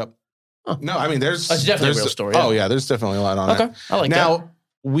 Yep. Huh. No, I mean, there's definitely a real story. Yeah. Oh yeah, there's definitely a lot on it. Okay, I like now,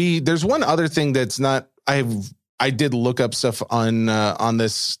 that. There's one other thing that's not. I did look up stuff on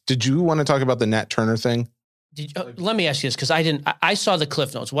this. Did you want to talk about the Nat Turner thing? Let me ask you this because I didn't. I saw the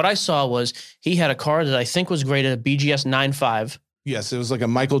cliff notes. What I saw was he had a card that I think was graded a BGS 9.5. Yes, it was like a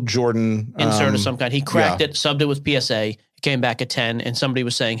Michael Jordan insert of some kind. He cracked it, subbed it with PSA. Came back at 10, and somebody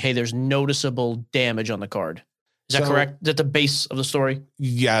was saying, hey, there's noticeable damage on the card. Is that correct? Is that the base of the story?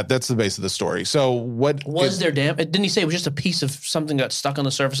 Yeah, that's the base of the story. So what was there damage? Didn't he say it was just a piece of something got stuck on the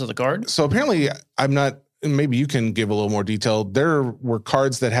surface of the card? So apparently, I'm not, maybe you can give a little more detail. There were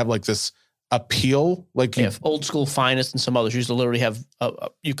cards that have like this appeal. Like Old School Finest and some others used to literally have,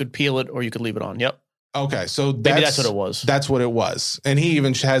 you could peel it or you could leave it on. Yep. Okay, so maybe that's what it was. That's what it was. And he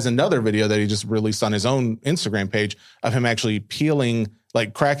even has another video that he just released on his own Instagram page of him actually peeling,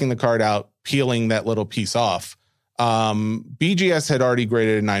 like cracking the card out, peeling that little piece off. BGS had already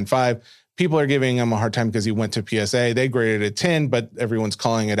graded a 9.5. People are giving him a hard time because he went to PSA. They graded a 10, but everyone's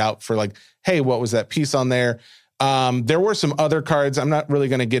calling it out for like, hey, what was that piece on there? There were some other cards. I'm not really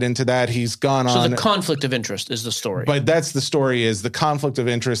going to get into that. He's gone on. So the conflict of interest is the story. But that's the story, is the conflict of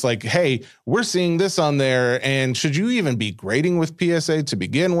interest. Like, hey, we're seeing this on there, and should you even be grading with PSA to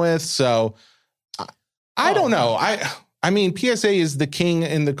begin with? So I don't know. I mean, PSA is the king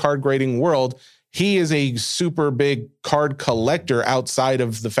in the card grading world. He is a super big card collector outside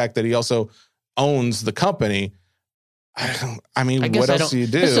of the fact that he also owns the company. I mean, what else do you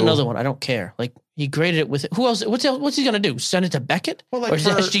do? This is another one. I don't care. Like, he graded it with who else? What's he going to do? Send it to Beckett? Well, like or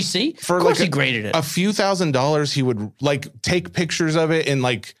SGC? For of course like he graded it. A few $1,000s, he would like take pictures of it and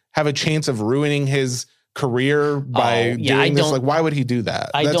like have a chance of ruining his career by doing this. Like, why would he do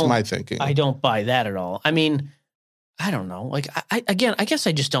that? That's my thinking. I don't buy that at all. I mean, I don't know. Like, I guess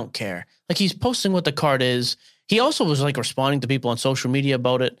I just don't care. Like, he's posting what the card is. He also was like responding to people on social media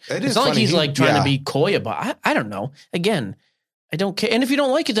about it. It's not like he's like trying to be coy about it. I don't know. Again, I don't care. And if you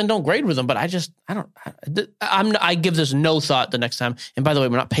don't like it, then don't grade with them. But I give this no thought the next time. And by the way,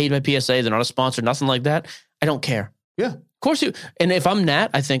 we're not paid by PSA. They're not a sponsor, nothing like that. I don't care. Yeah. Of course you. And if I'm Nat,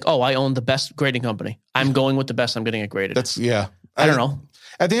 I think, I own the best grading company. I'm going with the best. I'm getting it graded. I don't know.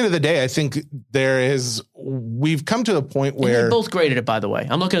 At the end of the day, I think we've come to the point where. And they both graded it, by the way.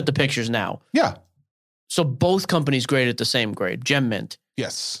 I'm looking at the pictures now. Yeah. So both companies graded the same grade, Gem Mint.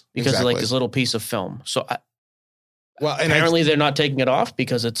 Yes. Because of like this little piece of film. So and apparently they're not taking it off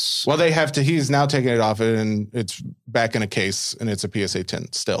because it's. Well, they have to. He's now taking it off and it's back in a case and it's a PSA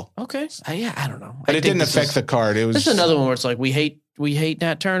 10 still. Okay. I don't know. But it didn't affect the card. It was. This is another one where it's like we hate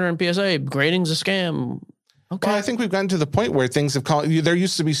Nat Turner and PSA. Grading's a scam. Okay. Well, I think we've gotten to the point where things have there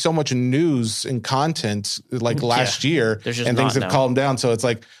used to be so much news and content like last year and things have calmed down. So it's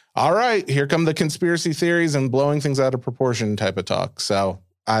like, all right, here come the conspiracy theories and blowing things out of proportion type of talk. So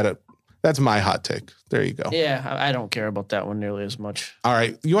that's my hot take. There you go. Yeah, I don't care about that one nearly as much. All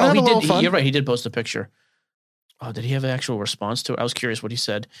right. You want to have a little fun? You're right. He did post a picture. Oh, did he have an actual response to it? I was curious what he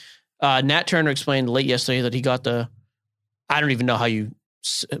said. Nat Turner explained late yesterday that he got I don't even know how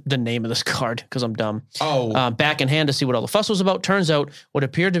the name of this card because I'm dumb. Back in hand to see what all the fuss was about. Turns out what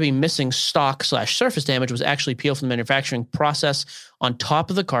appeared to be missing stock/surface damage was actually peel from the manufacturing process on top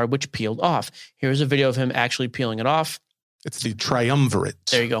of the card, which peeled off. Here's a video of him actually peeling it off. It's the triumvirate.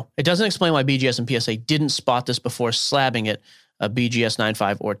 There you go. It doesn't explain why BGS and PSA didn't spot this before slabbing it a BGS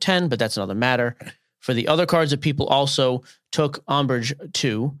 9.5 or 10, but that's another matter. For the other cards that people also took umbrage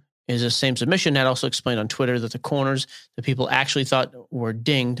to, is the same submission. Nat also explained on Twitter that the corners that people actually thought were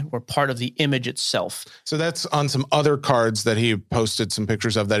dinged were part of the image itself. So that's on some other cards that he posted some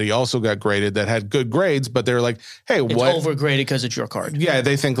pictures of that he also got graded that had good grades, but they're like, hey, it's overgraded because it's your card. Yeah,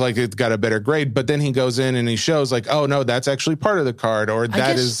 they think like it got a better grade, but then he goes in and he shows like, oh no, that's actually part of the card, or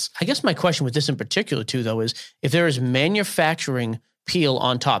I guess my question with this in particular too, though, is if there is manufacturing peel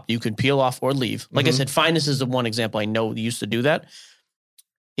on top, you can peel off or leave. Like I said, Finest is the one example I know used to do that.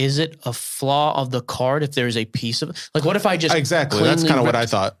 Is it a flaw of the card if there is a piece of it? Like, what if I just exactly? That's kind of what I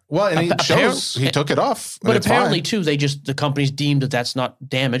thought. Well, and he shows he took it off, but apparently too, the companies deemed that that's not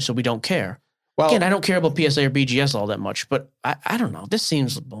damaged, so we don't care. Well, again, I don't care about PSA or BGS all that much, but I don't know. This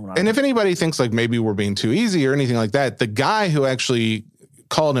seems blown out. And if anybody thinks like maybe we're being too easy or anything like that, the guy who actually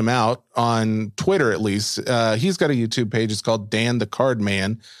called him out on Twitter, at least, he's got a YouTube page. It's called Dan the Card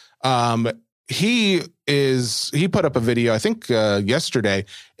Man. He put up a video, I think yesterday,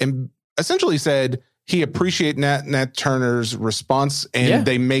 and essentially said he appreciated Nat Turner's response and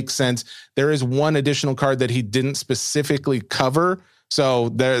they make sense. There is one additional card that he didn't specifically cover. So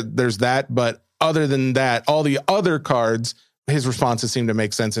there's that. But other than that, all the other cards, his responses seem to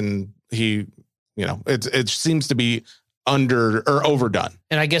make sense. And he, it seems to be under or overdone.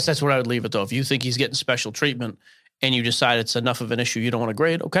 And I guess that's where I would leave it, though. If you think he's getting special treatment, and you decide it's enough of an issue you don't want to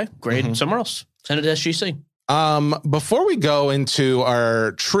grade, okay, grade somewhere else. Send it to SGC. Before we go into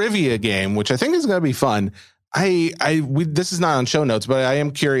our trivia game, which I think is going to be fun, this is not on show notes, but I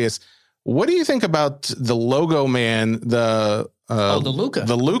am curious. What do you think about the logo man, the Luca?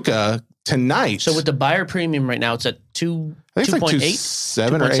 The Luca tonight. So with the buyer premium right now, it's at 2.8? I think it's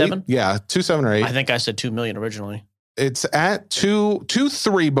like 2.7 or 8. Yeah, 2.7 or 8. I think I said 2 million originally. It's at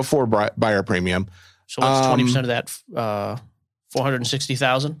 2.3 before buyer premium. So what's 20% of that?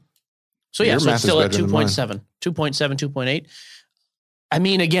 460,000. So yeah, so it's still at 2.7, 2.8. I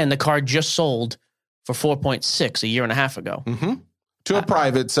mean, again, the card just sold for 4.6 a year and a half ago. Mm-hmm. To a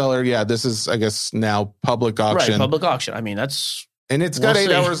private seller. Yeah, this is, I guess, now public auction. Right, public auction. I mean, that's... And it's got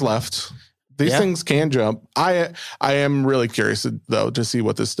 8 hours left. These things can jump. I am really curious, though, to see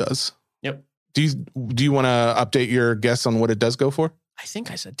what this does. Yep. Do you want to update your guess on what it does go for? I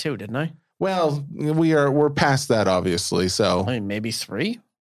think I said 2, didn't I? Well, we're past that, obviously. So I mean, maybe 3.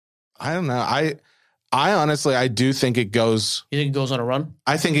 I don't know. I honestly, I do think it goes. You think it goes on a run?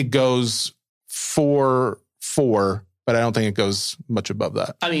 I think it goes 4, but I don't think it goes much above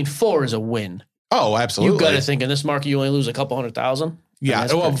that. I mean, 4 is a win. Oh, absolutely. You got to think in this market, you only lose a couple 100,000. Yeah,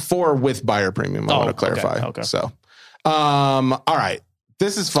 well, 4 with buyer premium. I want to clarify. Okay. So, all right,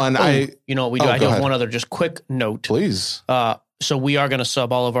 this is fun. You know what we do? I have one other just quick note, please. So we are going to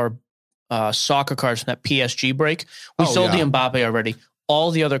sub all of our soccer cards from that PSG break. We sold the Mbappe already.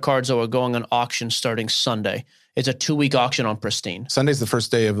 All the other cards are going on auction starting Sunday. It's a 2-week auction on Pristine. Sunday's the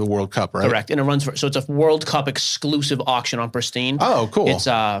first day of the World Cup, right? Correct. And it runs so it's a World Cup exclusive auction on Pristine. Oh, cool. It's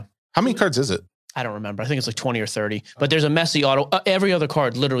how many cards is it? I don't remember. I think it's like 20 or 30. But there's a Messi auto. Every other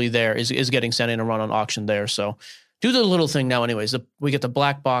card literally there is getting sent in and run on auction there. So do the little thing now anyways. We get the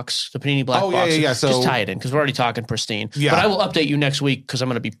black box, the Panini black box. Yeah. So just tie it in because we're already talking Pristine. Yeah. But I will update you next week because I'm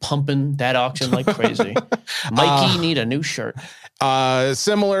going to be pumping that auction like crazy. Mikey need a new shirt.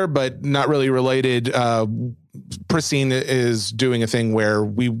 Similar, but not really related. Pristine is doing a thing where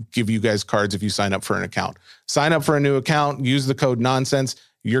we give you guys cards if you sign up for an account. Sign up for a new account, use the code nonsense.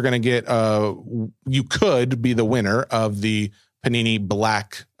 You're going to get, you could be the winner of the Panini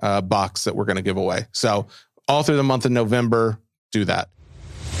black box that we're going to give away. So all through the month of November, do that.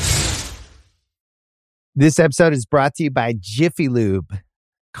 This episode is brought to you by Jiffy Lube.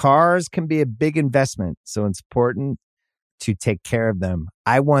 Cars can be a big investment, so it's important to take care of them.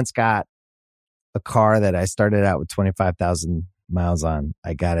 I once got a car that I started out with 25,000 miles on.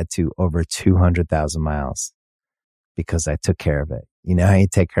 I got it to over 200,000 miles because I took care of it. You know how you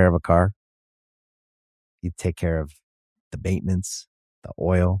take care of a car? You take care of the maintenance, the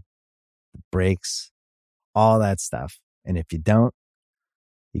oil, the brakes, all that stuff. And if you don't,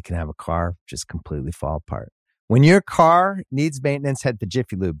 you can have a car just completely fall apart. When your car needs maintenance, head to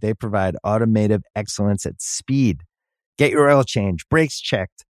Jiffy Lube. They provide automotive excellence at speed. Get your oil change, brakes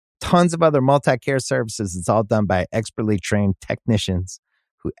checked, tons of other multi-care services. It's all done by expertly trained technicians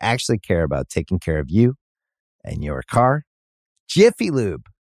who actually care about taking care of you and your car. Jiffy Lube,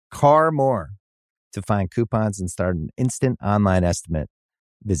 car more. To find coupons and start an instant online estimate,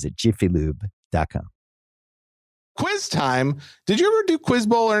 visit jiffylube.com. Quiz time. Did you ever do Quiz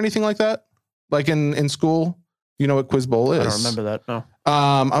Bowl or anything like that? Like in school? You know what Quiz Bowl is? I don't remember that. No.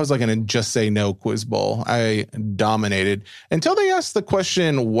 I was like in a Just Say No Quiz Bowl. I dominated until they asked the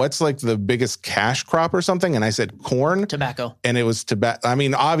question, what's like the biggest cash crop or something? And I said corn. Tobacco. And it was tobacco. I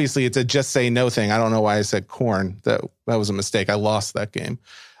mean, obviously it's a Just Say No thing. I don't know why I said corn. That was a mistake. I lost that game.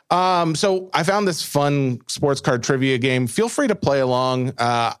 So I found this fun sports card trivia game. Feel free to play along.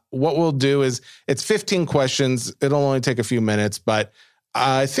 What we'll do is it's 15 questions. It'll only take a few minutes, but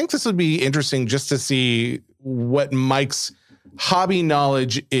I think this would be interesting just to see what Mike's hobby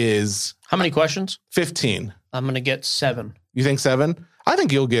knowledge is. How many questions? 15. I'm going to get 7. You think 7? I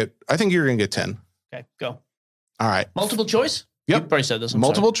think you're going to get 10. Okay, go. All right. Multiple choice? Yep. You probably said this.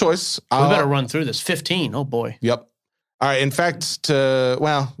 Multiple choice. We better run through this. 15. Oh boy. Yep. All right. In fact,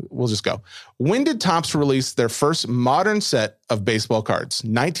 we'll just go. When did Topps release their first modern set of baseball cards?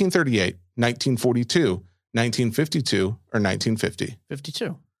 1938, 1942, 1952, or 1950?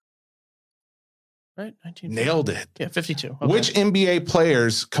 52. Right? Nailed it. Yeah, 52. Okay. Which NBA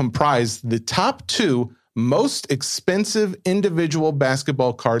players comprise the top 2 most expensive individual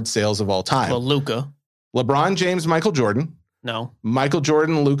basketball card sales of all time? Well, Luka. LeBron James, Michael Jordan. No. Michael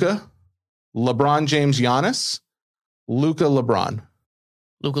Jordan, Luka. LeBron James, Giannis. Luka, LeBron.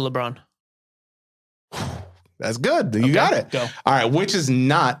 Luka, LeBron. That's good. You got it. Go. All right. Which is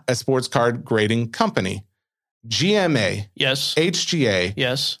not a sports card grading company? GMA. Yes. HGA.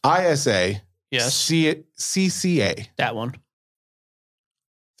 Yes. ISA. Yes. CCA. That one.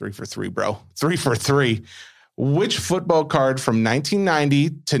 3 for 3, bro. 3 for 3. Which football card from 1990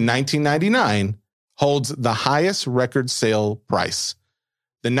 to 1999 holds the highest record sale price?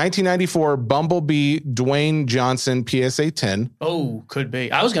 The 1994 Bumblebee Dwayne Johnson PSA 10. Oh, could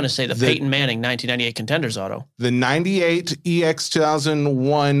be. I was going to say the Peyton Manning 1998 Contenders auto. The 98 EX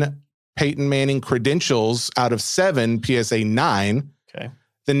 2001 Peyton Manning Credentials out of 7 PSA 9. Okay.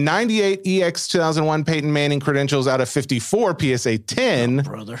 The 98 EX 2001 Peyton Manning Credentials out of 54 PSA 10. Oh,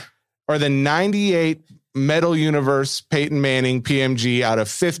 brother. Or the 98 Metal Universe Peyton Manning PMG out of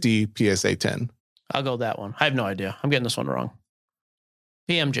 50 PSA 10. I'll go that one. I have no idea. I'm getting this one wrong.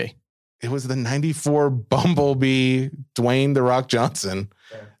 PMG. It was the 94 Bumblebee Dwayne The Rock Johnson.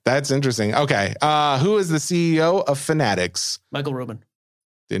 Okay. That's interesting. Okay. Who is the CEO of Fanatics? Michael Rubin.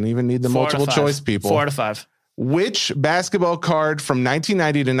 Didn't even need the multiple choice people. 4 out of 5. Which basketball card from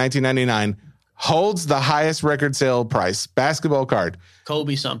 1990 to 1999 holds the highest record sale price? Basketball card.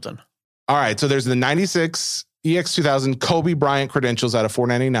 Kobe something. All right. So there's the 96 EX 2000 Kobe Bryant Credentials out of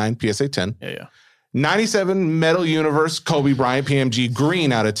 499 PSA 10. Yeah. 97 Metal Universe Kobe Bryant PMG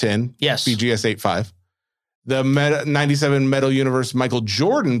Green out of 10. Yes. BGS 85. The 97 Metal Universe Michael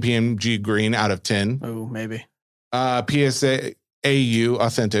Jordan PMG Green out of 10. Oh, maybe. PSA AU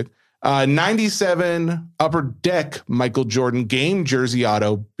Authentic. 97 Upper Deck Michael Jordan Game Jersey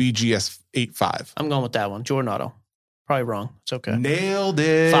Auto BGS 85. I'm going with that one. Jordan Auto. Probably wrong. It's okay. Nailed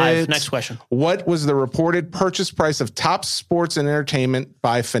it. 5. Next question. What was the reported purchase price of Top Sports and Entertainment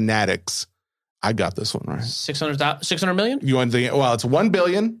by Fanatics? I got this one right. 600 million? You want the, well, it's 1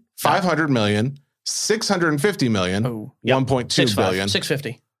 billion, 500 million, 650 million, 1.2 billion.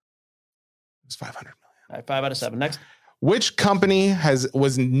 650. It's 500 million. All right, 5 out of 7. Next. Which company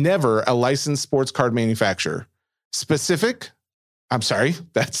was never a licensed sports card manufacturer? I'm sorry,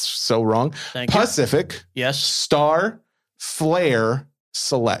 that's so wrong. Thank you. Pacific. Yes. Star, Flair,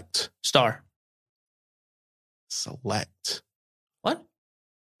 Select. Star. Select. What?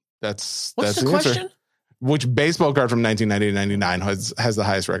 What's the answer. question? Which baseball card from 1990 to 99 has the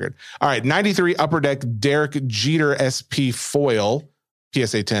highest record? All right, 93 Upper Deck Derek Jeter SP foil,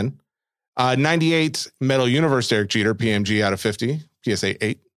 PSA 10. 98 Metal Universe Derek Jeter, PMG out of 50, PSA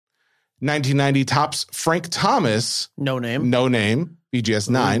 8. 1990 Topps Frank Thomas. No name, BGS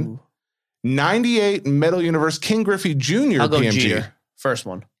 9. Ooh. 98 Metal Universe King Griffey Jr. I'll go PMG. Jeter. First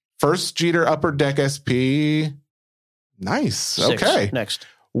one. First Jeter Upper Deck SP. Nice. 6. Okay. Next.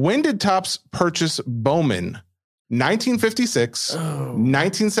 When did Topps purchase Bowman? 1956,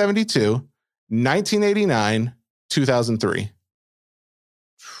 1972, 1989, 2003.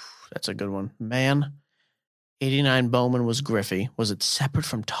 That's a good one. Man, 89 Bowman was Griffey. Was it separate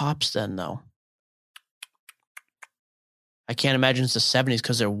from Topps then, though? I can't imagine it's the 70s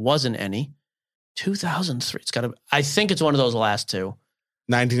because there wasn't any. 2003. It's got to. I think it's one of those last two.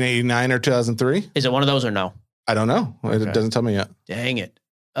 1989 or 2003? Is it one of those or no? I don't know. Okay. It doesn't tell me yet. Dang it.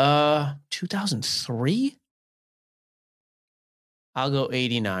 2003? I'll go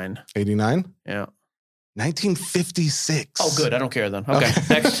 89. 89? Yeah. 1956. Oh, good. I don't care then. Okay.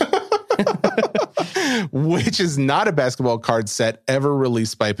 Next. Which is not a basketball card set ever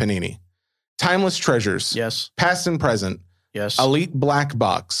released by Panini? Timeless Treasures. Yes. Past and Present. Yes. Elite Black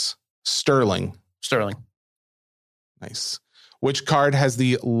Box. Sterling. Nice. Which card has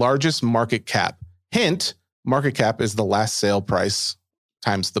the largest market cap? Hint, market cap is the last sale price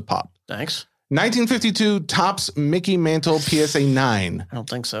times the pop. Thanks. 1952 Topps Mickey Mantle PSA 9. I don't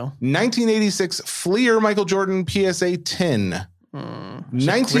think so. 1986 Fleer Michael Jordan PSA 10.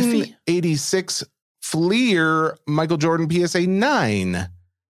 1986 Fleer Michael Jordan PSA 9.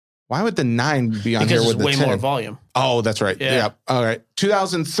 Why would the 9 be on because here with the 10? Because it's way more volume. Oh, that's right. Yeah. All right.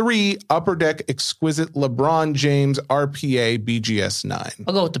 2003 Upper Deck Exquisite LeBron James RPA BGS 9.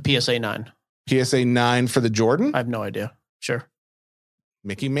 I'll go with the PSA 9. PSA 9 for the Jordan? I have no idea. Sure.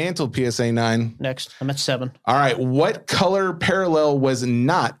 Mickey Mantle PSA 9. Next. I'm at 7. All right. What color parallel was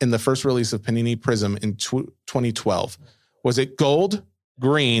not in the first release of Panini Prism in 2012? Was it gold,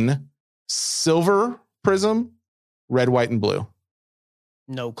 green, silver Prism, red, white, and blue?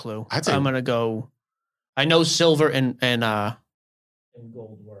 No clue. I'm going to go. I know silver and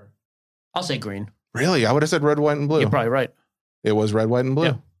gold were. I'll say green. Really? I would have said red, white, and blue. You're probably right. It was red, white, and blue.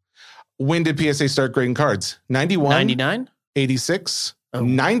 Yeah. When did PSA start grading cards? 91? 99? 86?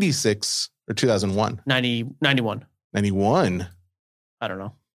 96? Or 2001? 91. 91. I don't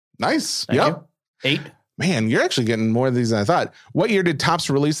know. Nice. Thank you. 8. Man, you're actually getting more of these than I thought. What year did Topps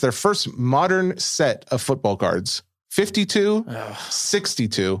release their first modern set of football cards? 52,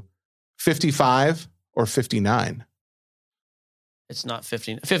 62, 55, or 59? It's not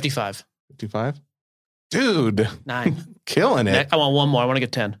 50. 55. 55? Dude. 9. Killing it. I want one more. I want to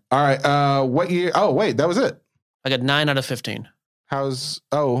get 10. All right. What year? Oh, wait, that was it. I got 9 out of 15.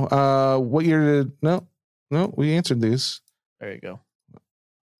 What year did, no, we answered these. There you go.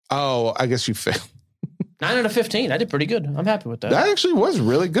 Oh, I guess you failed. 9 out of 15. I did pretty good. I'm happy with that. That actually was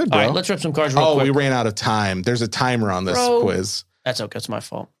really good, bro. All right, let's rip some cards real quick. We ran out of time. There's a timer on this quiz. That's okay. It's my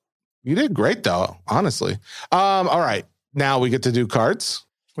fault. You did great, though, honestly. All right. Now we get to do cards.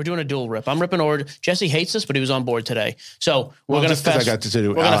 We're doing a dual rip. I'm ripping order. Jesse hates this, but he was on board today. So we're going to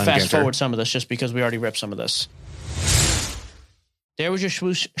fast forward some of this just because we already ripped some of this. There was your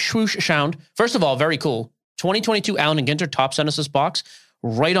swoosh sound. First of all, very cool. 2022 Allen and Ginter Top sent us this box.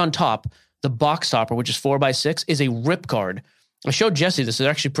 Right on top, the box topper, which is 4x6, is a rip card. I showed Jesse this. It's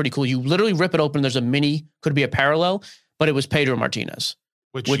actually pretty cool. You literally rip it open. There's a mini, could be a parallel, but it was Pedro Martinez,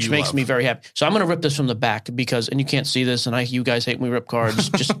 which makes me very happy. So I'm going to rip this from the back because, and you can't see this, and you guys hate when we rip cards.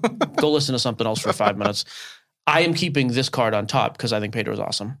 Just go listen to something else for 5 minutes. I am keeping this card on top because I think Pedro is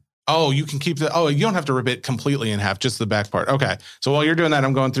awesome. Oh, you can keep the. Oh, you don't have to rip it completely in half, just the back part. Okay. So while you're doing that,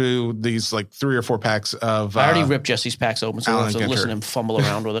 I'm going through these like 3 or 4 packs of. I already ripped Jesse's packs open, so I have to listen to him fumble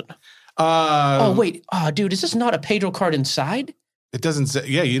around with it. Wait. Dude, is this not a Pedro card inside? It doesn't say.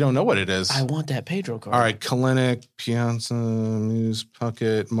 Yeah, you don't know what it is. I want that Pedro card. All right. Kalinick, Piazza, Muse,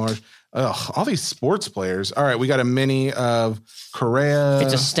 Puckett, Marsh. Ugh, all these sports players. All right. We got a mini of Correa.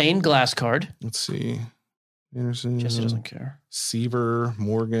 It's a stained glass card. Let's see. Anderson. Jesse doesn't care. Seaver,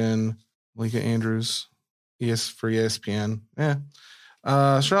 Morgan, Malika Andrews, for ESPN. Yeah.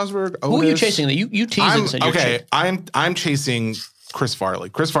 Strasburg. Otis. Who are you chasing? You teased it. Okay, I'm chasing Chris Farley.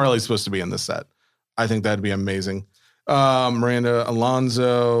 Chris Farley's supposed to be in this set. I think that'd be amazing. Miranda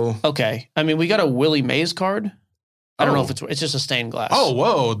Alonso. Okay. I mean, we got a Willie Mays card. I don't know if it's just a stained glass. Oh,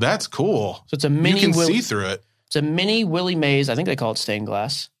 whoa, that's cool. So it's a mini. You can see through it. It's a mini Willie Mays. I think they call it stained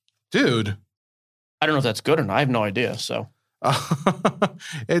glass. Dude. I don't know if that's good or not. I have no idea. So,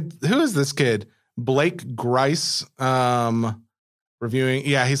 who is this kid? Blake Grice, reviewing.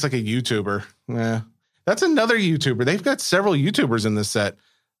 Yeah, he's like a YouTuber. Yeah, that's another YouTuber. They've got several YouTubers in this set.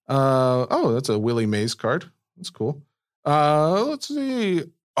 That's a Willie Mays card. That's cool. Let's see.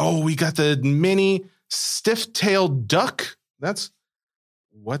 Oh, we got the mini stiff-tailed duck. That's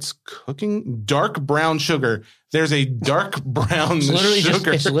what's cooking. Dark brown sugar. There's a dark brown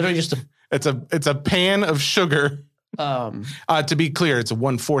sugar. It's literally just a. It's a pan of sugar. To be clear, it's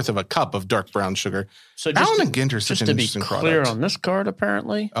 1/4 of a cup of dark brown sugar. So Allen & Ginter is such an interesting product. Just to be clear on this card,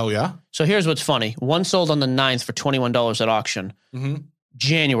 apparently. Oh, yeah? So here's what's funny. One sold on the 9th for $21 at auction. Mm-hmm.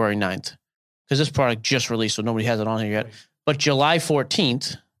 January 9th. Because this product just released, so nobody has it on here yet. But July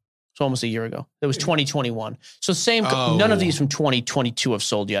 14th, so almost a year ago, it was 2021. So none of these from 2022 have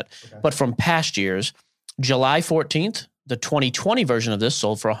sold yet. Okay. But from past years, July 14th, the 2020 version of this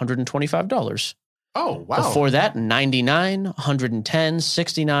sold for $125. Oh, wow. Before that, $99, $110,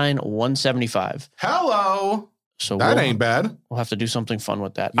 $69, $175. Hello. So that ain't bad. We'll have to do something fun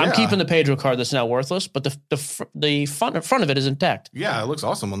with that. Yeah. I'm keeping the Pedro card that's now worthless, but the front of it is intact. Yeah, it looks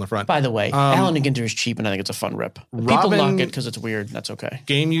awesome on the front. By the way, Allen & Ginter is cheap, and I think it's a fun rip. People knock it because it's weird. That's okay.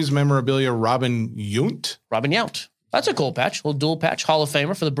 Game used memorabilia, Robin Yount. Robin Yount. That's a cool patch. A little dual patch. Hall of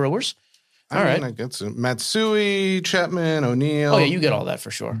Famer for the Brewers. All right. I get some Matsui, Chapman, O'Neill. Oh, yeah, you get all that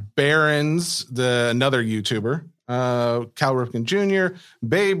for sure. Barons, another YouTuber. Cal Ripken Jr.,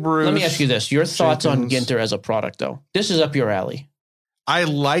 Babe Ruth. Let me ask you this. Your thoughts on Ginter as a product, though? This is up your alley. I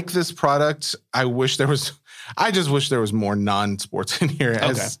like this product. I just wish there was more non-sports in here.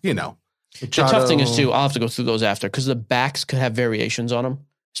 As, you know. Machado. The tough thing is, too, I'll have to go through those after, because the backs could have variations on them,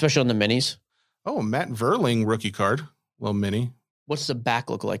 especially on the minis. Oh, Matt Verling rookie card. Little mini. What's the back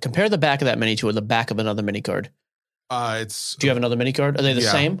look like? Compare the back of that mini to the back of another mini card. Do you have another mini card? Are they the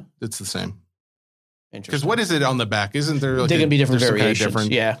same? It's the same. Interesting. Because what is it on the back? Isn't there like they can be different variations? Kind of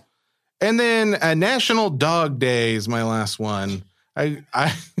different? Yeah. And then National Dog Day is my last one.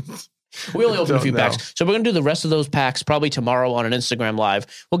 We only opened a few packs. So we're going to do the rest of those packs probably tomorrow on an Instagram Live.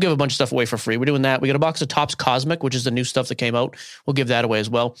 We'll give a bunch of stuff away for free. We're doing that. We got a box of Topps Cosmic, which is the new stuff that came out. We'll give that away as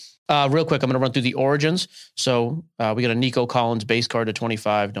well. Real quick, I'm going to run through the Origins. So we got a Nico Collins base card to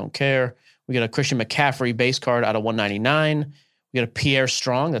 25. Don't care. We got a Christian McCaffrey base card out of 199. We got a Pierre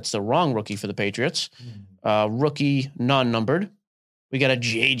Strong. That's the wrong rookie for the Patriots. Rookie non-numbered. We got a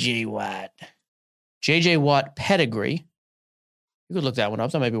J.J. Watt. J.J. Watt pedigree. You could look that one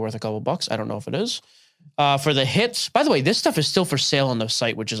up. That might be worth a couple bucks. I don't know if it is. For the hits, by the way, this stuff is still for sale on the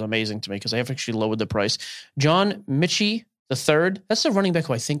site, which is amazing to me because I have actually lowered the price. John Mitchie III. That's the running back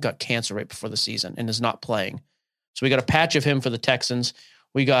who I think got cancer right before the season and is not playing. So we got a patch of him for the Texans.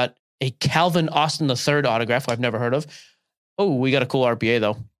 We got a Calvin Austin III autograph I've never heard of. Oh, we got a cool RPA,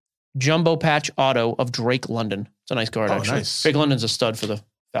 though. Jumbo patch auto of Drake London. It's a nice card, actually. Nice. Drake London's a stud for the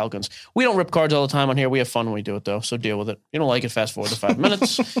Falcons. We don't rip cards all the time on here. We have fun when we do it, though, so deal with it. You don't like it, fast forward to 5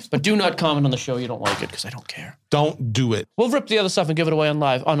 minutes. But do not comment on the show you don't like it, because I don't care. Don't do it. We'll rip the other stuff and give it away on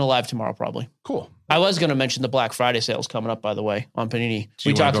the live tomorrow, probably. Cool. I was going to mention the Black Friday sales coming up, by the way, on Panini.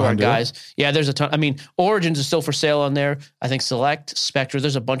 We talked to our guys. Yeah, there's a ton. I mean, Origins is still for sale on there. I think Select, Spectra,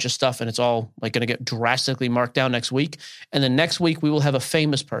 there's a bunch of stuff, and it's all like going to get drastically marked down next week. And then next week, we will have a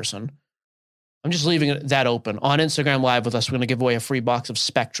famous person. I'm just leaving that open. On Instagram Live with us, we're going to give away a free box of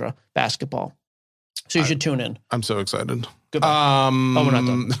Spectra basketball. So you should tune in. I'm so excited. Goodbye. We're not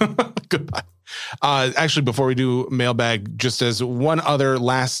done. Goodbye. Actually, before we do mailbag, just as one other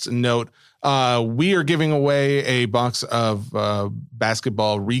last note, we are giving away a box of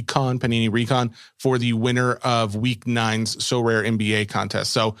basketball Recon, Panini Recon, for the winner of Week 9's So Rare NBA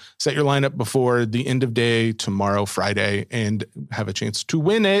contest. So set your lineup before the end of day tomorrow, Friday, and have a chance to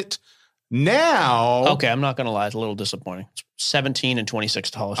win it. Now, okay, I'm not going to lie. It's a little disappointing. It's $17 and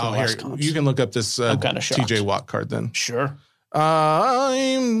 $26. Oh, here, you can look up this TJ Watt card then. Sure.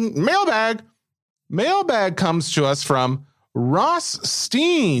 Mailbag. Mailbag comes to us from Ross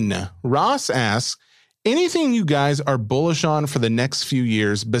Steen. Ross asks, anything you guys are bullish on for the next few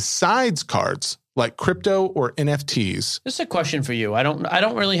years besides cards like crypto or NFTs? This is a question for you. I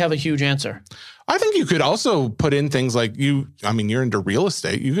don't really have a huge answer. I think you could also put in things like you're into real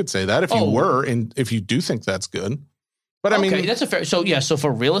estate. You could say that if you were, and if you do think that's good. But I mean, that's a fair. So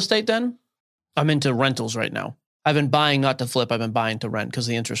for real estate, then I'm into rentals right now. I've been buying not to flip. I've been buying to rent because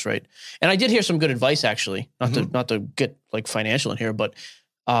of the interest rate. And I did hear some good advice actually. Not to get like financial in here, but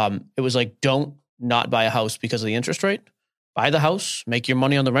it was like don't not buy a house because of the interest rate. Buy the house, make your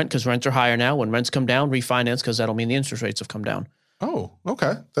money on the rent because rents are higher now. When rents come down, refinance because that'll mean the interest rates have come down. Oh,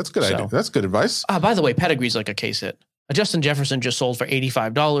 okay. That's good idea. That's good advice. By the way, Pedigree's like a case hit. Justin Jefferson just sold for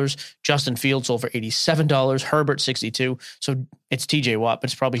 $85. Justin Fields sold for $87. Herbert, $62. So it's TJ Watt,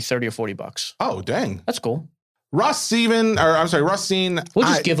 but it's probably $30 or $40. Oh, dang. That's cool. Russ Seen. We'll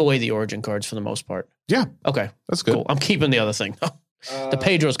just give away the origin cards for the most part. Yeah. Okay. That's good. Cool. I'm keeping the other thing. The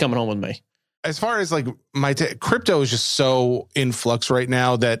Pedro's coming home with me. As far as like crypto is just so in flux right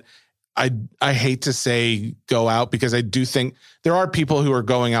now that I hate to say go out because I do think there are people who are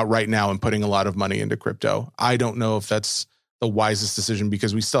going out right now and putting a lot of money into crypto. I don't know if that's the wisest decision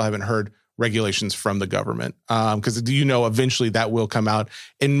because we still haven't heard regulations from the government. Because eventually that will come out,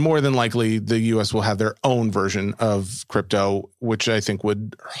 and more than likely the U.S. will have their own version of crypto, which I think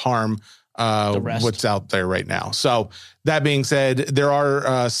would harm what's out there right now. So that being said, there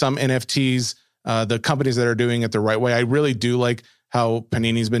are some NFTs, the companies that are doing it the right way. I really do like how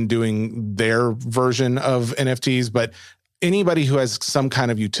Panini's been doing their version of NFTs, but anybody who has some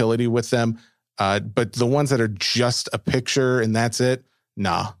kind of utility with them, but the ones that are just a picture and that's it,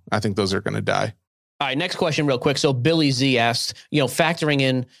 nah, I think those are going to die. All right, next question real quick. So Billy Z asked, factoring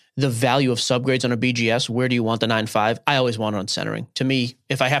in the value of subgrades on a BGS, where do you want the 9.5? I always want it on centering. To me,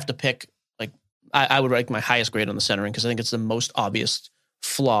 if I have to pick, I would rank my highest grade on the centering because I think it's the most obvious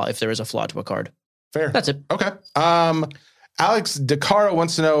flaw if there is a flaw to a card. Fair. That's it. Okay. Alex DeCaro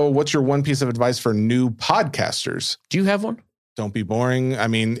wants to know, what's your one piece of advice for new podcasters? Do you have one? Don't be boring. I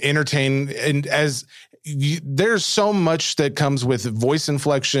mean, entertain. And there's so much that comes with voice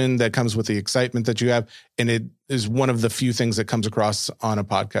inflection, that comes with the excitement that you have. And it is one of the few things that comes across on a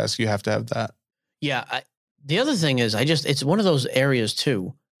podcast. You have to have that. Yeah. The other thing is it's one of those areas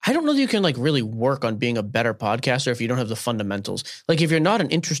too. I don't know that you can really work on being a better podcaster if you don't have the fundamentals. Like if you're not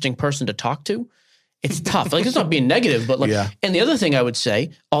an interesting person to talk to, it's tough. It's not being negative, but And the other thing I would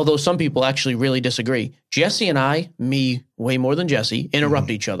say, although some people actually really disagree, Jesse and me way more than Jesse,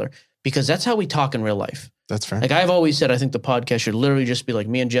 interrupt each other because that's how we talk in real life. That's fair. Like I've always said, I think the podcast should literally just be like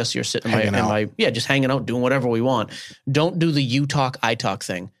me and Jesse are sitting just hanging out, doing whatever we want. Don't do the you talk, I talk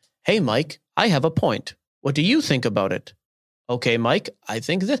thing. Hey, Mike, I have a point. What do you think about it? Okay, Mike, I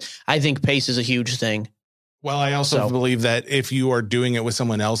think this. I think pace is a huge thing. Well, I also believe that if you are doing it with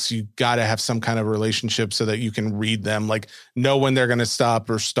someone else, you got to have some kind of relationship so that you can read them, know when they're going to stop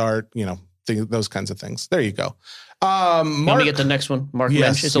or start, those kinds of things. There you go. Let me get the next one. Mark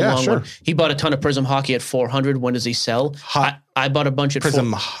Mensch. It's a long one. He bought a ton of Prism Hockey at 400. When does he sell? I bought a bunch at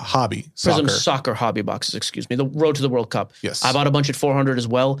Prism Soccer Hobby boxes, excuse me. The Road to the World Cup. Yes. I bought a bunch at 400 as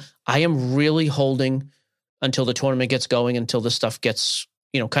well. I am really holding until the tournament gets going, until this stuff gets,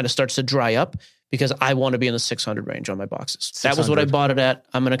 kind of starts to dry up, because I want to be in the 600 range on my boxes. 600. That was what I bought it at.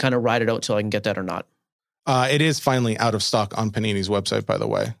 I'm going to kind of ride it out until I can get that or not. It is finally out of stock on Panini's website, by the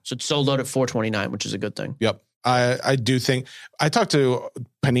way. So it's sold out at $429, which is a good thing. Yep. I do think I talked to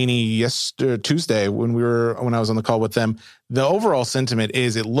Panini Tuesday when I was on the call with them. The overall sentiment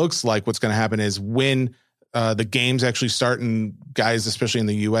is it looks like what's going to happen is when the games actually start and guys, especially in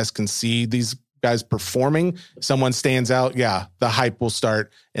the US, can see these guys performing, someone stands out. Yeah, the hype will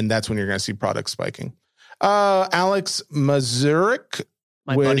start, and that's when you're going to see products spiking. Alex Mazurik,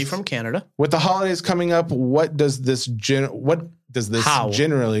 my buddy from Canada. With the holidays coming up, what does this generally?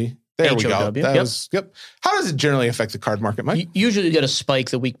 There H-O-W. We go. How does it generally affect the card market, Mike? Usually you get a spike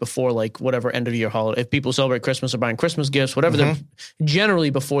the week before, whatever end of year holiday. If people celebrate Christmas or buying Christmas gifts, whatever, they're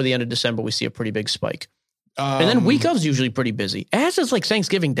generally before the end of December, we see a pretty big spike. And then week of's usually pretty busy. As is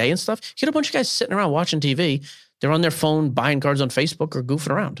Thanksgiving Day and stuff. You get a bunch of guys sitting around watching TV. They're on their phone buying cards on Facebook or goofing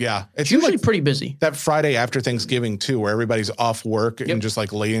around. Yeah. It's usually pretty busy. That Friday after Thanksgiving too, where everybody's off work and just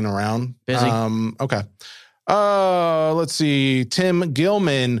laying around. Busy. Okay. Let's see. Tim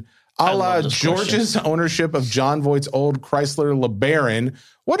Gilman, a la George's ownership of John Voight's old Chrysler LeBaron.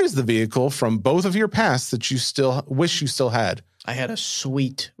 What is the vehicle from both of your pasts that you still wish you still had? I had a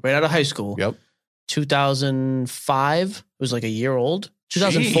sweet right out of high school. Yep. 2005. It was a year old.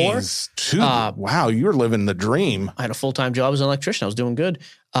 2004. Wow, you were living the dream. I had a full-time job as an electrician. I was doing good.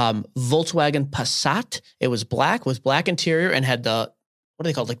 Volkswagen Passat. It was black with black interior and had the, what do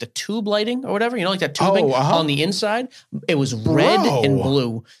they call it? The tube lighting or whatever. That tubing on the inside. It was red and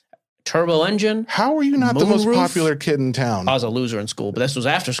blue. Turbo engine. How were you not the most popular kid in town? I was a loser in school, but this was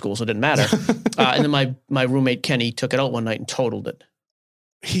after school, so it didn't matter. And then my roommate Kenny took it out one night and totaled it.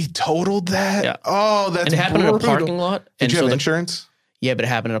 He totaled that? Yeah. Oh, that's And it happened in a parking lot. Did you have the insurance? Yeah, but it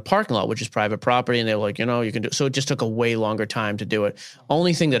happened in a parking lot, which is private property. And they were like, you know, you can do. So it just took a way longer time to do it.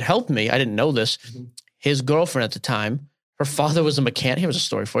 Only thing that helped me, I didn't know this. His girlfriend at the time, her father was a mechanic. Here's a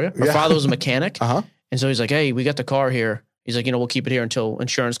story for you. Her father was a mechanic. And so he's like, hey, we got the car here. He's like, you know, we'll keep it here until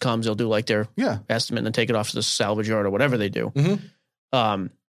insurance comes. They'll do like their estimate and then take it off to the salvage yard or whatever they do.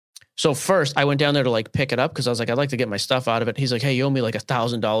 So first I went down there to like pick it up because I was like, I'd like to get my stuff out of it. He's like, hey, you owe me like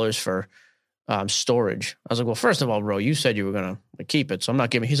 $1,000 for storage. I was like, well, first of all, bro, you said you were going to keep it. So I'm not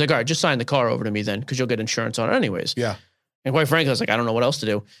giving. He's like, all right, just sign the car over to me then because you'll get insurance on it anyways. Yeah. And quite frankly, I was like, I don't know what else to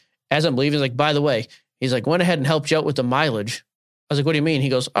do. As I'm leaving, he's like, by the way, he's like, went ahead and helped you out with the mileage. I was like, what do you mean? He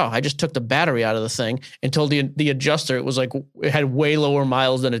goes, oh, I just took the battery out of the thing and told the adjuster it was like, it had way lower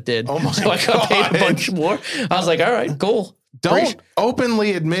miles than it did. Oh my so I got paid a bunch more. I was like, all right, cool. Don't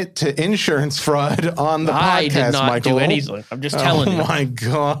openly admit to insurance fraud on the podcast, I did not Michael. do anything. I'm just telling you. Oh my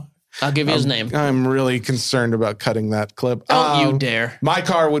God. I'll give you his name. I'm really concerned about cutting that clip. Don't you dare. My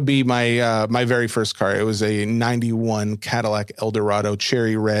car would be my very first car. It was a 91 Cadillac Eldorado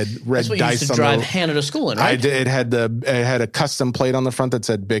cherry red That's what dice you used to on drive the, Hannah to school in, right? I did. It had a custom plate on the front that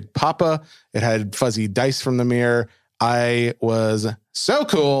said Big Papa. It had fuzzy dice from the mirror. I was so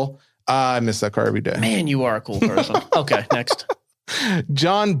cool. I miss that car every day. Man, you are a cool person. Okay, next.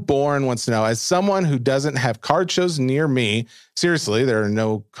 John Bourne wants to know, as someone who doesn't have card shows near me, seriously, there are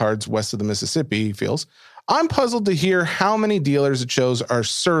no cards west of the Mississippi, he feels, I'm puzzled to hear how many dealers at shows are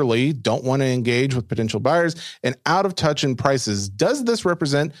surly, don't want to engage with potential buyers, and out of touch in prices. Does this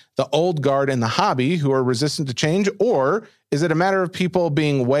represent the old guard in the hobby who are resistant to change, or is it a matter of people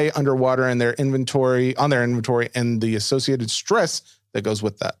being way underwater in their inventory, and the associated stress that goes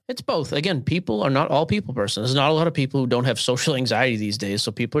with that? It's both. Again, people are not all people persons. There's not a lot of people who don't have social anxiety these days.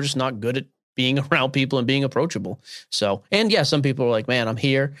 So people are just not good at being around people and being approachable. So, and yeah, some people are like, man, I'm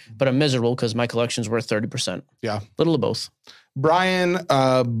here, but I'm miserable because my collection's worth 30%. Yeah. Little of both. Brian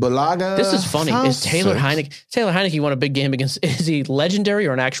Balaga. This is funny. Is Taylor Heineke won a big game against, is he legendary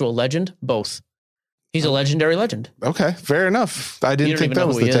or an actual legend? Both. He's a legendary legend. Okay, fair enough. I didn't think that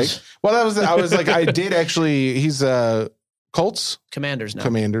was the take. Well, I was like, I did actually, he's Colts? Commanders now.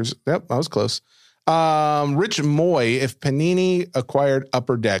 Commanders. Yep, I was close. Rich Moy, if Panini acquired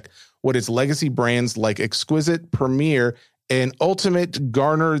Upper Deck, would its legacy brands like Exquisite, Premier, and Ultimate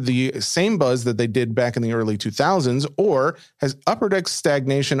garner the same buzz that they did back in the early 2000s? Or has Upper Deck's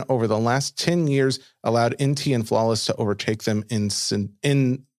stagnation over the last 10 years allowed NT and Flawless to overtake them in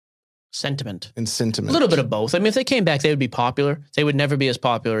sentiment? In sentiment. A little bit of both. I mean, if they came back, they would be popular. They would never be as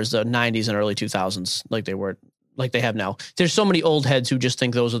popular as the 90s and early 2000s like they have now. There's so many old heads who just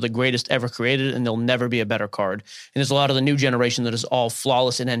think those are the greatest ever created and there'll never be a better card. And there's a lot of the new generation that is all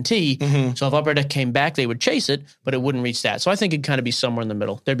Flawless in NT. Mm-hmm. So if Upper Deck came back, they would chase it, but it wouldn't reach that. So I think it'd kind of be somewhere in the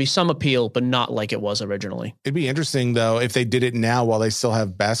middle. There'd be some appeal, but not like it was originally. It'd be interesting, though, if they did it now while they still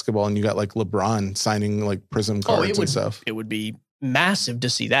have basketball and you got like LeBron signing like Prism cards and stuff. It would be massive to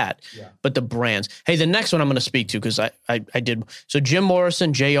see that. Yeah. But the brands. Hey, the next one I'm going to speak to because I did. So Jim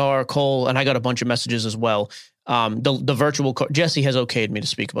Morrison, JR, Cole, and I got a bunch of messages as well. The virtual card, Jesse has okayed me to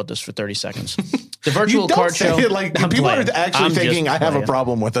speak about this for 30 seconds. The virtual card show. Like people are actually thinking I have a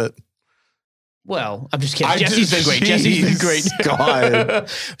problem with it. Well, I'm just kidding. Jesse's been great. Jesse's been great. God.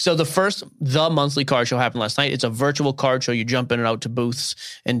 So the monthly card show happened last night. It's a virtual card show. You jump in and out to booths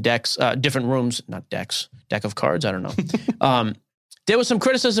and decks, different rooms, not decks, deck of cards. I don't know. There was some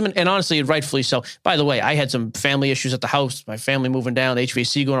criticism, and honestly, rightfully so. By the way, I had some family issues at the house, my family moving down,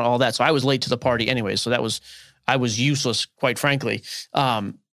 HVAC going, all that. So I was late to the party anyway. So I was useless, quite frankly.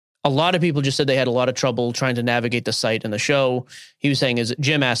 A lot of people just said they had a lot of trouble trying to navigate the site and the show. He was saying,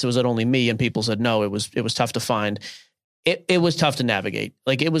 Jim asked, was it only me? And people said, no, it was tough to find. It was tough to navigate.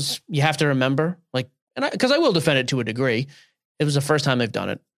 Like you have to remember, because I will defend it to a degree. It was the first time they've done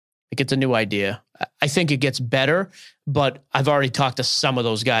it. Like it's a new idea. I think it gets better, but I've already talked to some of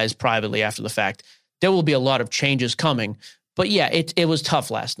those guys privately after the fact. There will be a lot of changes coming, but yeah, it was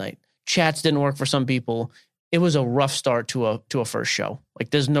tough last night. Chats didn't work for some people. It was a rough start to a first show. Like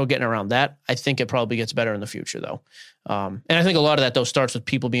there's no getting around that. I think it probably gets better in the future though. And I think a lot of that though starts with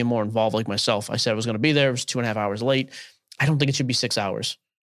people being more involved like myself. I said I was going to be there. It was 2.5 hours late. I don't think it should be 6 hours.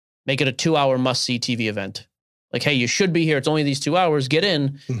 Make it a 2-hour must-see TV event. Like, hey, you should be here. It's only these 2 hours. Get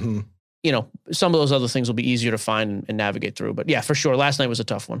in. Mm-hmm. You know, some of those other things will be easier to find and navigate through. But yeah, for sure. Last night was a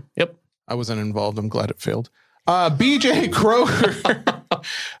tough one. Yep. I wasn't involved. I'm glad it failed. BJ Kroger.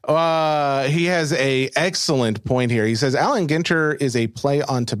 He has a excellent point here. He says, Alan Ginter is a play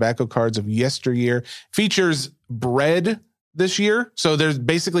on tobacco cards of yesteryear. Features bread this year. So there's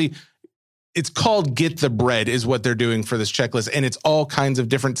basically it's called Get the Bread is what they're doing for this checklist. And it's all kinds of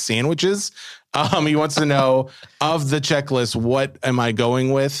different sandwiches. He wants to know of the checklist, what am I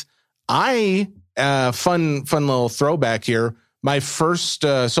going with? Fun little throwback here. My first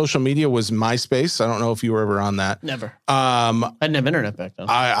social media was MySpace. I don't know if you were ever on that. Never. I didn't have internet back then.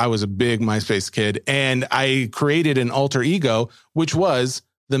 I was a big MySpace kid, and I created an alter ego, which was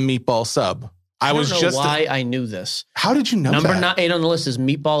the Meatball Sub. I don't know why I knew this. How did you know Number that? 8 on the list is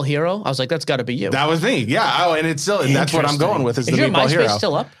Meatball Hero. I was like, that's got to be you. That was me. Yeah. Oh, and it's still, and that's what I'm going with is the Meatball Hero. Is your MySpace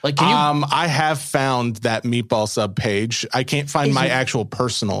still up? Like, can you? I have found that Meatball Sub page. I can't find my actual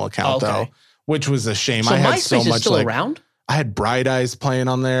personal account though, which was a shame. So I had MySpace so much is still around? I had Bright Eyes playing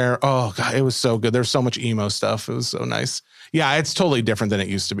on there. Oh God, it was so good. There's so much emo stuff. It was so nice. Yeah, it's totally different than it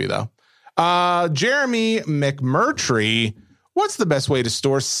used to be though. Jeremy McMurtry, what's the best way to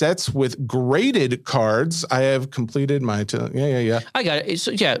store sets with graded cards? I have completed my, yeah. I got it.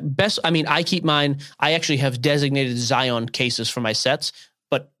 So yeah, best. I mean, I keep mine. I actually have designated Zion cases for my sets,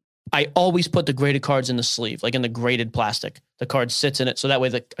 but I always put the graded cards in the sleeve, like in the graded plastic. The card sits in it. So that way,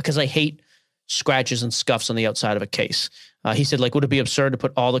 because I hate scratches and scuffs on the outside of a case. He said, like, would it be absurd to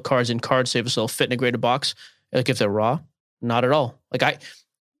put all the cards in card savers so they'll fit in a graded box? Like if they're raw? Not at all. Like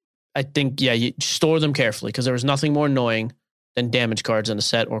I think, yeah, you store them carefully because there is nothing more annoying than damaged cards in a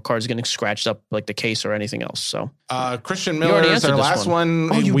set or cards getting scratched up like the case or anything else. So Christian Miller is our last one.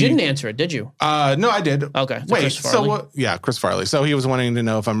 Oh, you didn't answer it, did you? No, I did. Okay. Wait, Chris Farley. So he was wanting to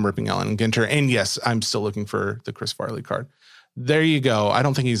know if I'm ripping Allen Ginter. And yes, I'm still looking for the Chris Farley card. There you go. I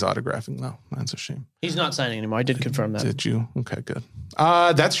don't think he's autographing though. That's a shame. He's not signing anymore. I did confirm that. Did you? Okay, good.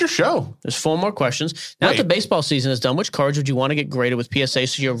 That's your show. There's 4 more questions. Now that the baseball season is done, which cards would you want to get graded with PSA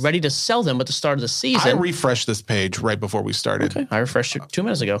so you're ready to sell them at the start of the season? I refreshed this page right before we started. Okay. I refreshed it 2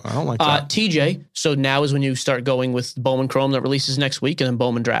 minutes ago. I don't like that. TJ, so now is when you start going with Bowman Chrome that releases next week and then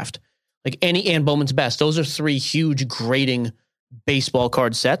Bowman Draft. Like and Bowman's Best. Those are 3 huge grading baseball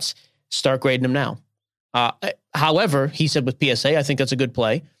card sets. Start grading them now. However, he said with PSA, I think that's a good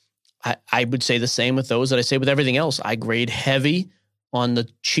play. I would say the same with those that I say with everything else. I grade heavy on the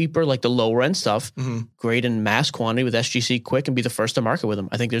cheaper, like the lower end stuff, grade in mass quantity with SGC Quick and be the first to market with them.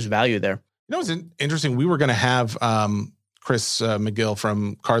 I think there's value there. You know, it's interesting. We were going to have Chris McGill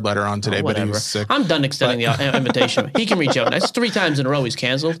from Card Ladder on today, but he was sick. I'm done extending the invitation. He can reach out. That's 3 times in a row he's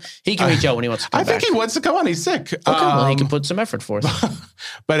canceled. He can reach out when he wants to come back. I think he wants to come on. He's sick. Okay, well, he can put some effort forth.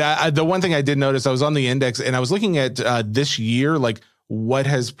 But the one thing I did notice, I was on the index and I was looking at this year, like what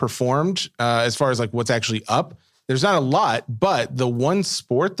has performed as far as like what's actually up. There's not a lot, but the one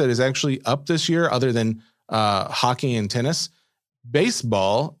sport that is actually up this year, other than hockey and tennis,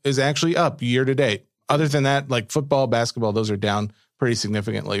 baseball is actually up year to date. Other than that, like football, basketball, those are down pretty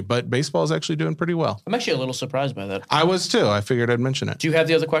significantly. But baseball is actually doing pretty well. I'm actually a little surprised by that. I was too. I figured I'd mention it. Do you have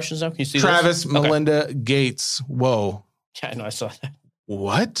the other questions now? Can you see Travis, those? Melinda Gates. Whoa. Yeah, I know. I saw that.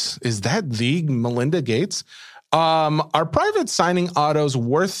 What? Is that the Melinda Gates? Are private signing autos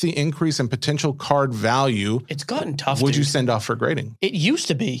worth the increase in potential card value? It's gotten tough. Would you send off for grading? It used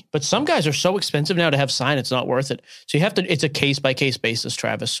to be, but some guys are so expensive now to have signed, it's not worth it. So you have to, it's a case by case basis,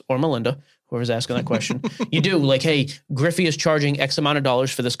 Travis or Melinda, whoever's asking that question. You do like, hey, Griffey is charging X amount of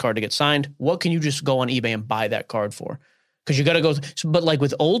dollars for this card to get signed. What can you just go on eBay and buy that card for? Because you got to go. But like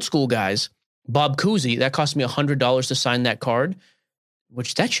with old school guys, Bob Cousy, that cost me $100 to sign that card,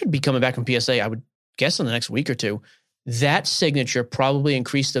 which that should be coming back from PSA. I would guess in the next week or two. That signature probably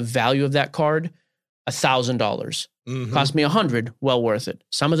increased the value of that card $1,000. Cost me $100, well worth it.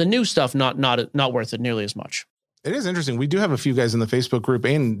 Some of the new stuff not worth it nearly as much. It is interesting. We do have a few guys in the Facebook group,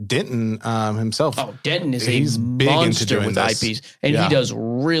 and Denton himself. Oh, Denton is he's big into doing with this. IPs, and he does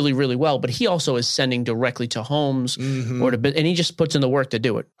really, really well. But he also is sending directly to homes or to, and he just puts in the work to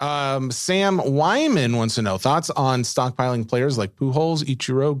do it. Sam Wyman wants to know thoughts on stockpiling players like Pujols,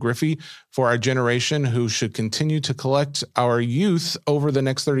 Ichiro, Griffey for our generation who should continue to collect our youth over the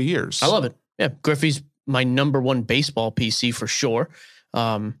next 30 years. I love it. Yeah, Griffey's my number 1 baseball PC for sure.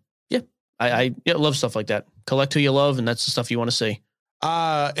 I love stuff like that. Collect who you love, and that's the stuff you want to see.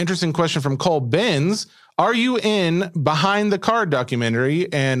 Interesting question from Cole Benz. Are you in Behind the Card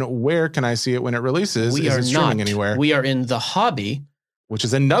documentary, and where can I see it when it releases? We is are it streaming not. Anywhere? We are in The Hobby, which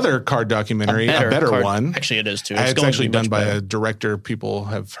is another card documentary, a better card. one. Actually, it is too. It's actually done by a director people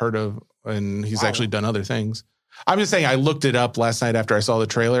have heard of, and he's actually done other things. I'm just saying, I looked it up last night after I saw the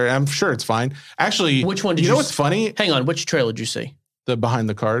trailer, and I'm sure it's fine. Actually, which one did you know what's funny? Hang on, which trailer did you see? The Behind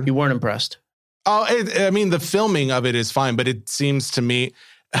the Card. You weren't impressed. Oh, I mean, the filming of it is fine, but it seems to me,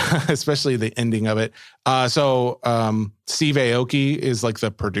 especially the ending of it. Steve Aoki is like the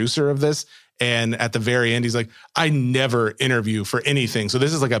producer of this. And at the very end, he's like, I never interview for anything. So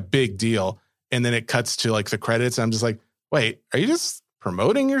this is like a big deal. and then it cuts to like the credits. And I'm just like, wait, are you just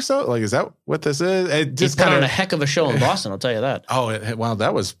promoting yourself? Like, is that what this is? It just kind of a heck of a show in Boston. I'll tell you that. Wow,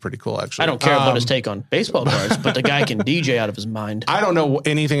 that was pretty cool. Actually, I don't care about his take on baseball cards, but the guy can DJ out of his mind. I don't know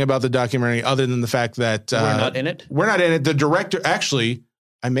anything about the documentary other than the fact that we're not in it. We're not in it. The director, actually,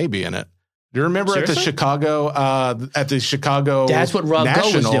 I may be in it. Do you remember Seriously? at the Chicago? That's what Rob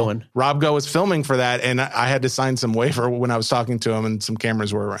Go was doing. Rob Go was filming for that, and I had to sign some waiver when I was talking to him, and some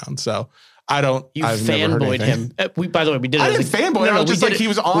cameras were around. So I've fanboyed him. By the way, we did it. I didn't fanboy him. Just like he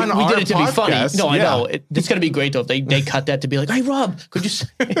was on our podcast. We did it to be funny. No, I know. It's going to be great though if they cut that to be like, hey Rob, could you say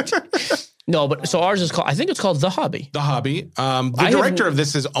it? No, but so ours is called, I think it's called The Hobby. The Hobby. The director of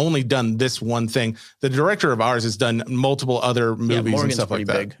this has only done this one thing. The director of ours has done multiple other movies and stuff like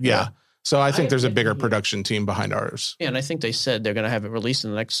that. Big. Yeah. So I think there's a bigger production team behind ours. Yeah, and I think they said they're going to have it released in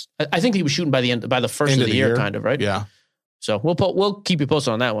the next. I think he was shooting by the first of the year, kind of, right? Yeah. So we'll keep you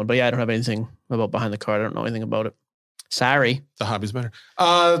posted on that one. But yeah, I don't have anything about behind the card. I don't know anything about it. Sorry. The Hobby's better.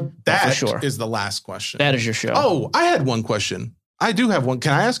 That for sure. is the last question. That is your show. Oh, I had one question. I do have one.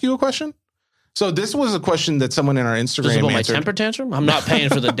 Can I ask you a question? So this was a question that someone in our Instagram Is it about answered. My temper tantrum? I'm not paying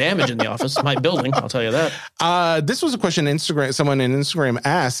for the damage in the office. My building, I'll tell you that. This was a question someone in Instagram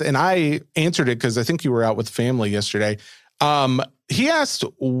asked, and I answered it because I think you were out with family yesterday. He asked,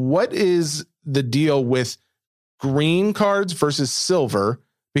 what is the deal with green cards versus silver?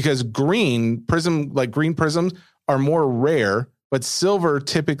 Because green prisms are more rare, but silver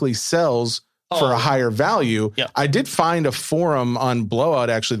typically sells for a higher value. Yep. I did find a forum on Blowout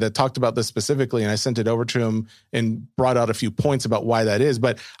actually that talked about this specifically, and I sent it over to him and brought out a few points about why that is.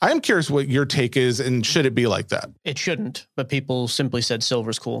 But I am curious what your take is, and should it be like that? It shouldn't, but people simply said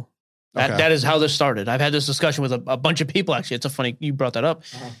silver's cool. That is how this started. I've had this discussion with a bunch of people, actually. It's a funny, you brought that up.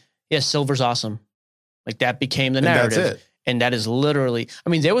 Uh-huh. Yes, silver's awesome. Like that became the narrative. And that's it. And that is literally, I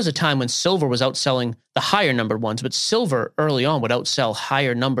mean, there was a time when silver was outselling the higher numbered ones, but silver early on would outsell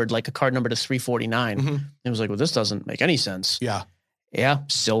higher numbered, like a card number to 349. Mm-hmm. It was like, well, this doesn't make any sense. Yeah. Yeah.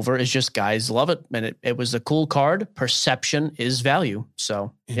 Silver is just, guys love it. And it was a cool card. Perception is value.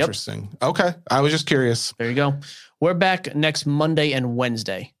 So interesting. Yep. Okay. I was just curious. There you go. We're back next Monday and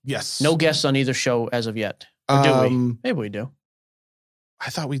Wednesday. Yes. No guests on either show as of yet. Or do we? Maybe we do. I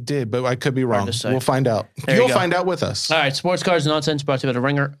thought we did, but I could be wrong. We'll find out. You'll find out with us. All right. Sports Cards Nonsense brought to you by The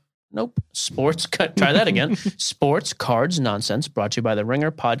Ringer. Nope. Try that again. Sports Cards Nonsense brought to you by The Ringer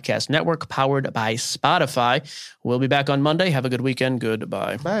Podcast Network, powered by Spotify. We'll be back on Monday. Have a good weekend.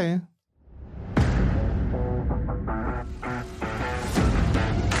 Goodbye. Bye.